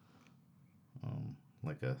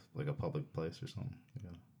a public place or something. Yeah.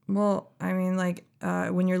 Well, I mean, like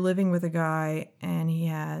when you're living with a guy and he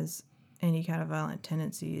has any kind of violent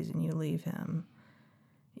tendencies and you leave him,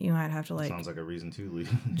 you might have to like Sounds like a reason to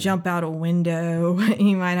leave. jump out a window.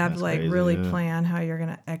 You might have That's to like crazy, really yeah. plan how you're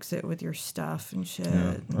gonna exit with your stuff and shit.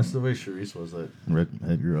 Yeah. That's the way Charisse was that Red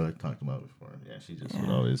girl I talked about before. Yeah, she just would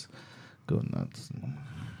always go nuts. And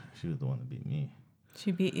she was the one that beat me.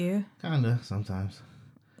 She beat you? Kinda sometimes.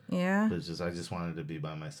 Yeah. But it's just I just wanted to be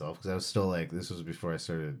by myself because I was still like this was before I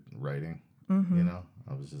started writing. You know,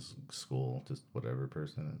 I was just school, just whatever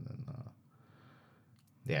person, and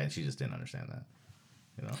then and she just didn't understand that.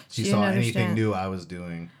 You know, she didn't saw anything understand. new I was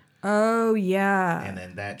doing, Oh yeah. and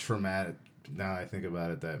then that traumatic. Now I think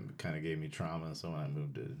about it, that kind of gave me trauma. So when I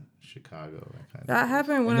moved to Chicago, That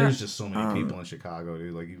happened when there's just so many people in Chicago,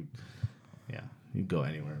 dude. Like you go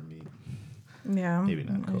anywhere and meet. Yeah. Maybe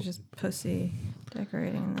not I was COVID. just pussy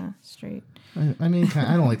decorating the street. I mean,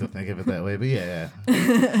 I don't like to think of it that way, but yeah.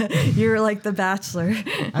 You're like the Bachelor.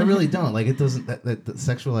 I really don't like it. Doesn't that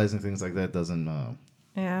sexualizing things like that doesn't.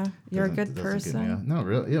 Yeah. You're a doesn't- good doesn't get me person. out. No,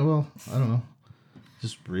 really. Yeah. Well, I don't know.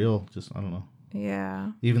 Just real. Just I don't know.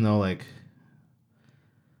 Yeah. Even though like,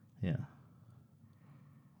 yeah.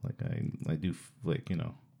 Like I do like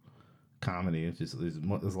comedy. It's just there's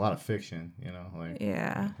a lot of fiction. Like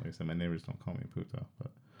Yeah. Like I said, my neighbors don't call me puta,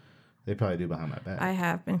 but they probably do behind my back. I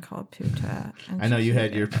have been called puta. and I know you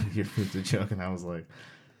had chiquita. your puta joke, and I was like,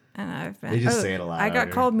 And I've been. They just say it a lot I out got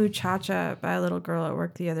here. called muchacha by a little girl at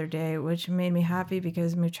work the other day, which made me happy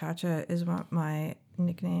because muchacha is what my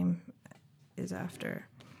nickname is after.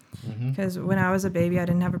 Because when I was a baby, I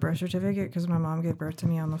didn't have a birth certificate because my mom gave birth to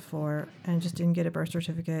me on the floor and just didn't get a birth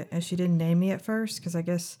certificate. And she didn't name me at first because I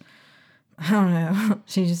guess, I don't know,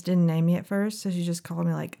 she just didn't name me at first. So she just called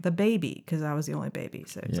me like the baby because I was the only baby.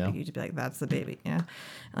 So it's like, you just be like, that's the baby, you know?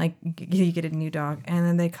 Like you get a new dog. And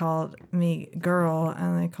then they called me girl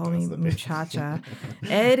and they called me muchacha.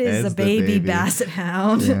 Ed is the baby basset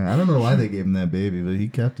hound. Yeah, I don't know why they gave him that baby, but he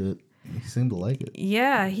kept it. He seemed to like it.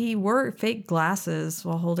 Yeah, he wore fake glasses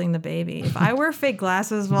while holding the baby. If I wear fake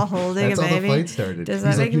glasses while holding a baby, that's how the fight started. Does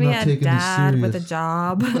that make me a dad with a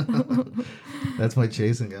job? That's why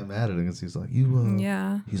Jason got mad at him because he's like, you.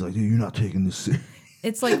 Yeah. He's like, dude, you're not taking this serious.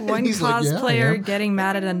 It's like one He's like, yeah, I cosplayer am. getting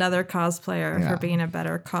mad at another cosplayer Yeah. for being a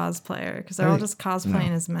better cosplayer because they're all just cosplaying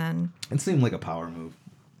as men. It seemed like a power move.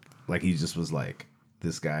 Like he just was like,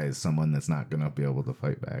 this guy is someone that's not going to be able to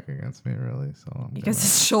fight back against me, really. So I'm Because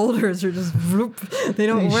his shoulders are just, whoop, they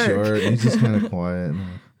don't he's work. short. He's just kind of quiet. And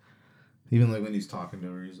even like when he's talking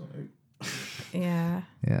to her, he's like, Yeah.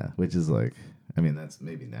 yeah, which is like, I mean, that's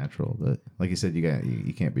maybe natural, but like you said,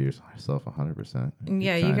 you can't be yourself 100%.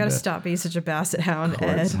 Yeah, you gotta stop being such a basset hound, court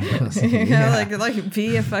Ed. someone. You know, Yeah. like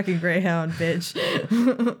be a fucking greyhound, bitch.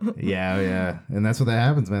 Yeah, and that's what that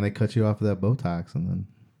happens, man. They cut you off with that Botox, and then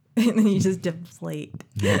And then you just deflate.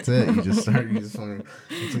 that's it. You just start. You just fucking,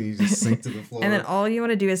 until you just sink to the floor. And then all you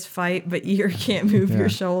want to do is fight, but you can't move Yeah. your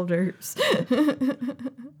shoulders.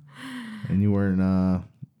 And you weren't,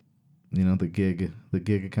 the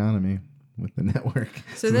gig economy with the network.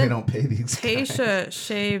 So So then they don't pay these guys. Tasha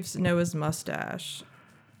shaves Noah's mustache.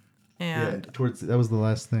 And That was the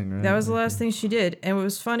last thing, right? that was the last thing she did. And what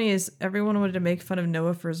was funny is everyone wanted to make fun of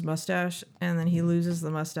Noah for his mustache, and then he loses the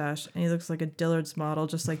mustache, and he looks like a Dillard's model,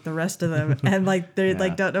 just like the rest of them. And like they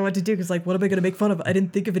like don't know what to do because like, what am I gonna make fun of? I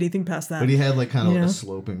didn't think of anything past that. But he had like kind of You like know? a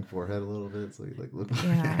sloping forehead a little bit, so he like looked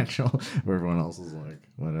more Yeah. natural. Where everyone else was like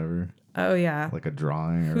whatever, Oh yeah. like a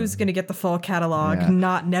drawing. Or, Who's gonna get the full catalog? Yeah.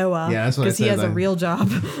 Not Noah. Yeah, that's what I because he said, has a like- real job.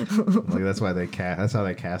 like that's why they cast. That's how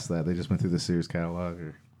they cast that. They just went through the Sears catalog,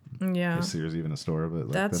 or Yeah. is Sears even a store? But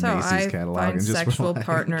like That's the how Macy's I catalog find and just sexual like-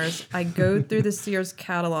 partners. I go through the Sears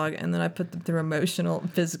catalog and then I put them through emotional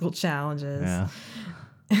and physical challenges. Yeah.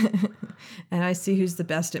 And I see who's the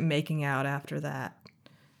best at making out after that.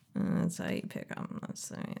 And that's how you pick them.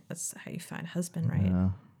 That's how you find a husband,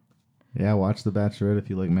 right? Yeah, watch The Bachelorette if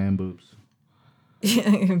you like man boobs.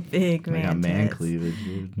 Big They got man. man tits. cleavage,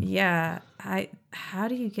 dude. Yeah. How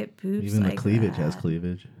do you get boobs Even like the cleavage that? has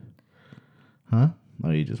cleavage. Huh? Oh,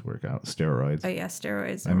 you just work out. Steroids. Oh yeah,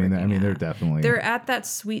 steroids. I and mean, working they're out. definitely. They're at that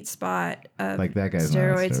sweet spot of Like that guy's not on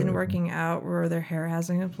steroids and steroids. working out where their hair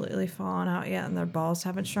hasn't completely fallen out yet and their balls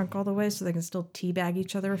haven't shrunk all the way so they can still teabag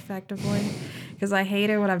each other effectively. Because I hate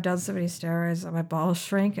it when I've done so many steroids that my balls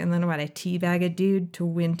shrink, and then when I teabag a dude to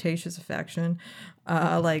win Tasha's affection,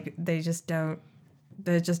 like they just don't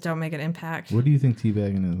make an impact. What do you think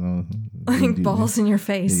teabagging is? Like balls in your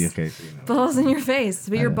face. Yeah, okay, so you know. Balls in your face.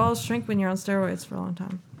 But your know. balls shrink when you're on steroids for a long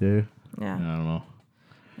time. Dude, Yeah. I don't know.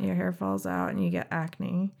 Your hair falls out and you get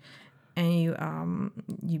acne, and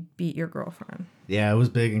you beat your girlfriend. Yeah, it was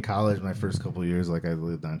big in college. My first couple of years, like I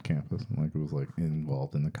lived on campus, and like it was like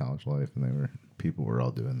involved in the college life, and people were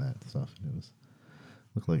all doing that stuff. And it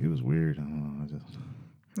looked like it was weird. I don't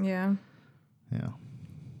know. Yeah. Yeah.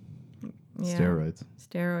 Yeah.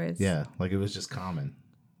 Steroids. Yeah, like it was just common.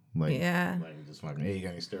 Like, Yeah. like just fucking, hey, you got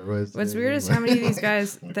any steroids? What's Yeah, weird yeah. is how many of these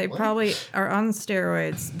guys, Like, they what? probably are on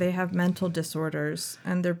steroids. They have mental disorders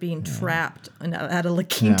and they're being trapped at a La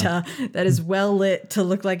Quinta that is well lit to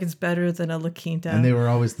look like it's better than a La Quinta. And they were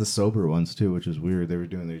always the sober ones too, which was weird. They're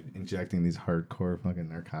injecting these hardcore fucking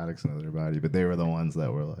narcotics into their body, but they were the ones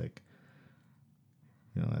that were like,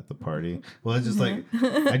 at the party. Well, it's just like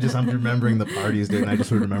I'm remembering the parties, dude, and I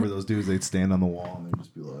just would remember those dudes. They'd stand on the wall and they'd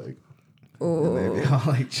just be like, and they'd be all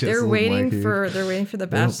like, they're waiting for the They don't play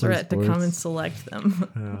Bachelorette to come sports. and select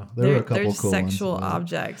them. Yeah, there were a couple they're cool sexual ones.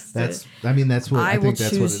 objects. That's that what I I will think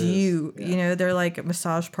that's what choose it is. you. Yeah. You know, they're like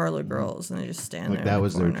massage parlor girls, and they just stand Like there. that in the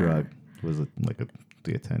was their corner. drug. Was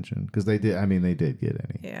the attention, because they did. I mean, they did get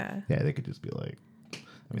any. Yeah. Yeah, they could just be like,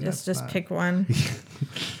 I mean, Just that's not- pick one.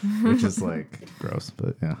 which is like gross,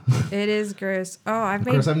 but yeah. It is gross. Oh, Of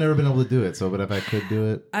course, I've never been able to do it. So, but if I could do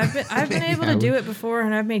it, I've been able to do it before,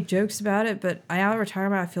 and I've made jokes about it. But now that we're talking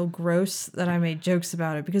about it, I feel gross that I made jokes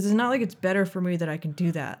about it because it's not like it's better for me that I can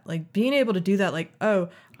do that. Like being able to do that, like I'm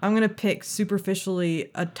gonna pick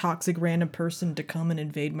superficially a toxic random person to come and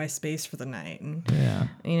invade my space for the night, and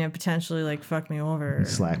yeah, potentially like fuck me over.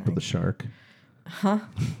 slap with the shark. Huh?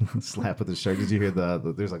 Slap with the shark. Did you hear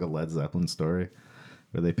the there's like a Led Zeppelin story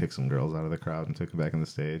where they picked some girls out of the crowd and took them back on the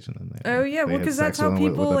stage, and then Oh yeah, well, had because sex that's how with them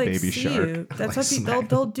people with a like baby see shark. you. That's Like, how people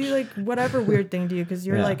they'll do like whatever weird thing to you because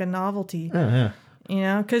you're Yeah. like a novelty. Yeah. You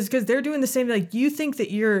know, because they're doing the same. Like you think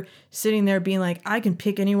that you're sitting there being like, I can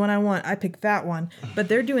pick anyone I want. I pick that one, but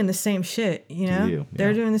they're doing the same shit. You know, you,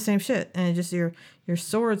 they're yeah. doing the same shit, and it just your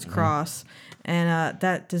swords cross, and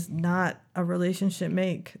that does not a relationship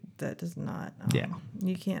make. That does not. Yeah.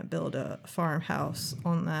 You can't build a farmhouse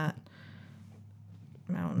on that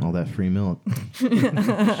mountain. All that free milk.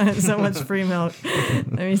 So much free milk. I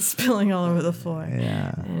mean, spilling all over the floor.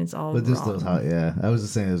 Yeah. And it's all But just wrong. those houses, yeah. I was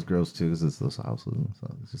just saying it was gross too because it's those houses.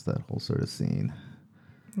 So it's just that whole sort of scene.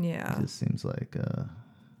 Yeah. It just seems like,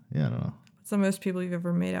 yeah, I don't know. What's the most people you've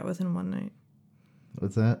ever made out with in one night?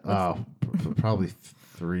 What's that? Probably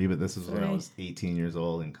 3, but this is when I 3. was 18 years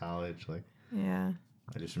old in college. Like, Yeah.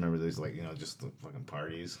 I just remember these, like, you know, just the fucking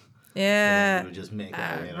parties. Yeah. We would just make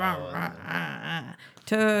out, you know, and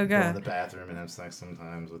go Toga. in the bathroom and have sex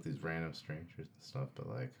sometimes with these random strangers and stuff. But,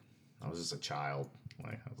 like, I was just a child.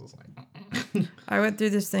 Like, I was just like... I went through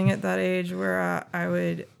this thing at that age where I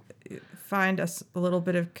would find a little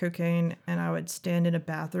bit of cocaine and I would stand in a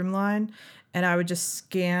bathroom line and I would just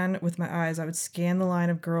scan with my eyes. I would scan the line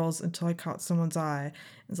of girls until I caught someone's eye.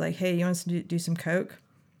 It's like, hey, you want us to do some coke?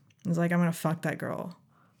 It's like, I'm going to fuck that girl.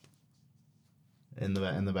 In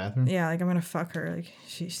the bathroom? Yeah, like I'm gonna fuck her. Like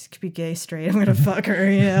she could be gay, straight. I'm gonna fuck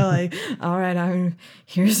her. You know, like all right,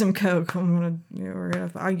 here's some coke.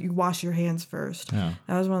 You wash your hands first. Yeah.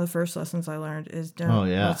 That was one of the first lessons I learned is don't Oh,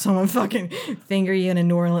 yeah. let someone fucking finger you in a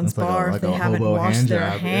New Orleans That's like bar a- if like they a haven't hobo washed hand their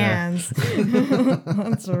job, yeah. hands.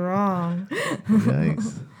 That's wrong.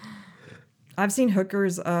 Yikes. I've seen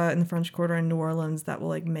hookers in the French Quarter in New Orleans that will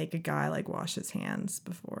like make a guy like wash his hands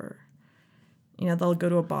before. You know, they'll go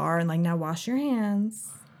to a bar and like, now wash your hands.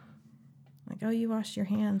 Like, oh, you washed your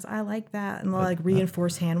hands. I like that. And they'll like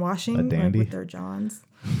reinforce hand washing like, dandy? with their Johns.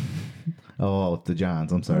 Oh, the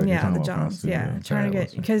Johns. I'm sorry. You're Yeah, talking the about Johns. prostitute. Yeah, I'm trying to sorry,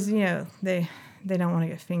 get, because, you know, they don't want to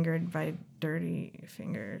get fingered by dirty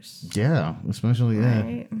fingers. Yeah, especially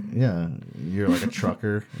Right? yeah. You're like a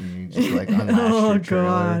trucker, and you just like unlatch Oh, your trailer.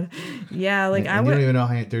 God. Yeah, like And I you would. don't even know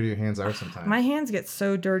how dirty your hands are sometimes. My hands get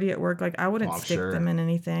so dirty at work. Like, I wouldn't Oh, I'm stick sure. them in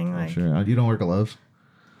anything. I'm Like, sure. You don't wear gloves?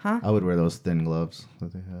 Huh? I would wear those thin gloves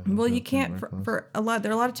that they have. well, you Thin can't work gloves. for a lot.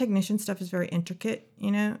 There are a lot of technician stuff is very intricate, you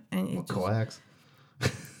know, and it Well, just, coax.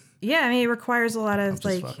 yeah, I mean, it requires a lot of just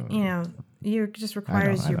like, fucking with you know, you just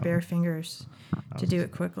requires I your know. bare fingers to do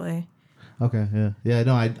it quickly. Okay, yeah.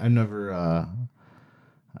 No, I've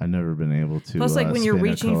never been able to. Plus, like when you're spin a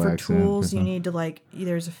reaching for coax in tools, you something. need to like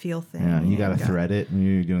there's a feel thing. Yeah, you know, gotta thread it when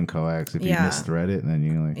you're doing coax. If you Yeah. misthread it, then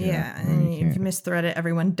you like Yeah, then and you if you can't. misthread it,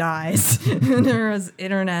 everyone dies. There's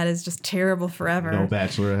internet is just terrible forever. No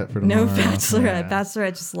bachelorette for No tomorrow. bachelorette. Yeah.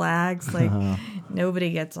 Bachelorette just lags. Like nobody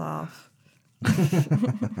gets off. All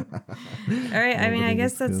right. I mean, I Nobody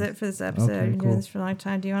guess gets that's good. it for this episode. Okay, I've been cool. doing this for a long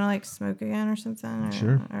time. Do you want to like smoke again or something? Or-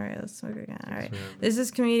 Sure. All right, let's smoke again. All right. This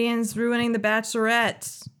is Comedians Ruining the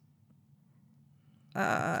Bachelorette.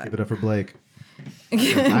 Give it up for Blake.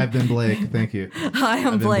 I've been Blake. Thank you. Hi, I'm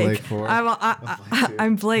I've been Blake. Blake 4.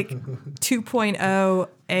 I'm Blake 2.0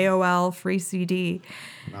 AOL free CD.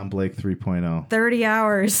 I'm Blake 3.0. 30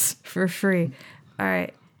 hours for free. All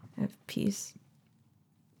right. Peace.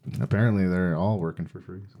 Apparently, they're all working for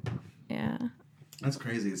free. Yeah. That's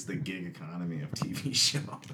crazy. It's the gig economy of TV show.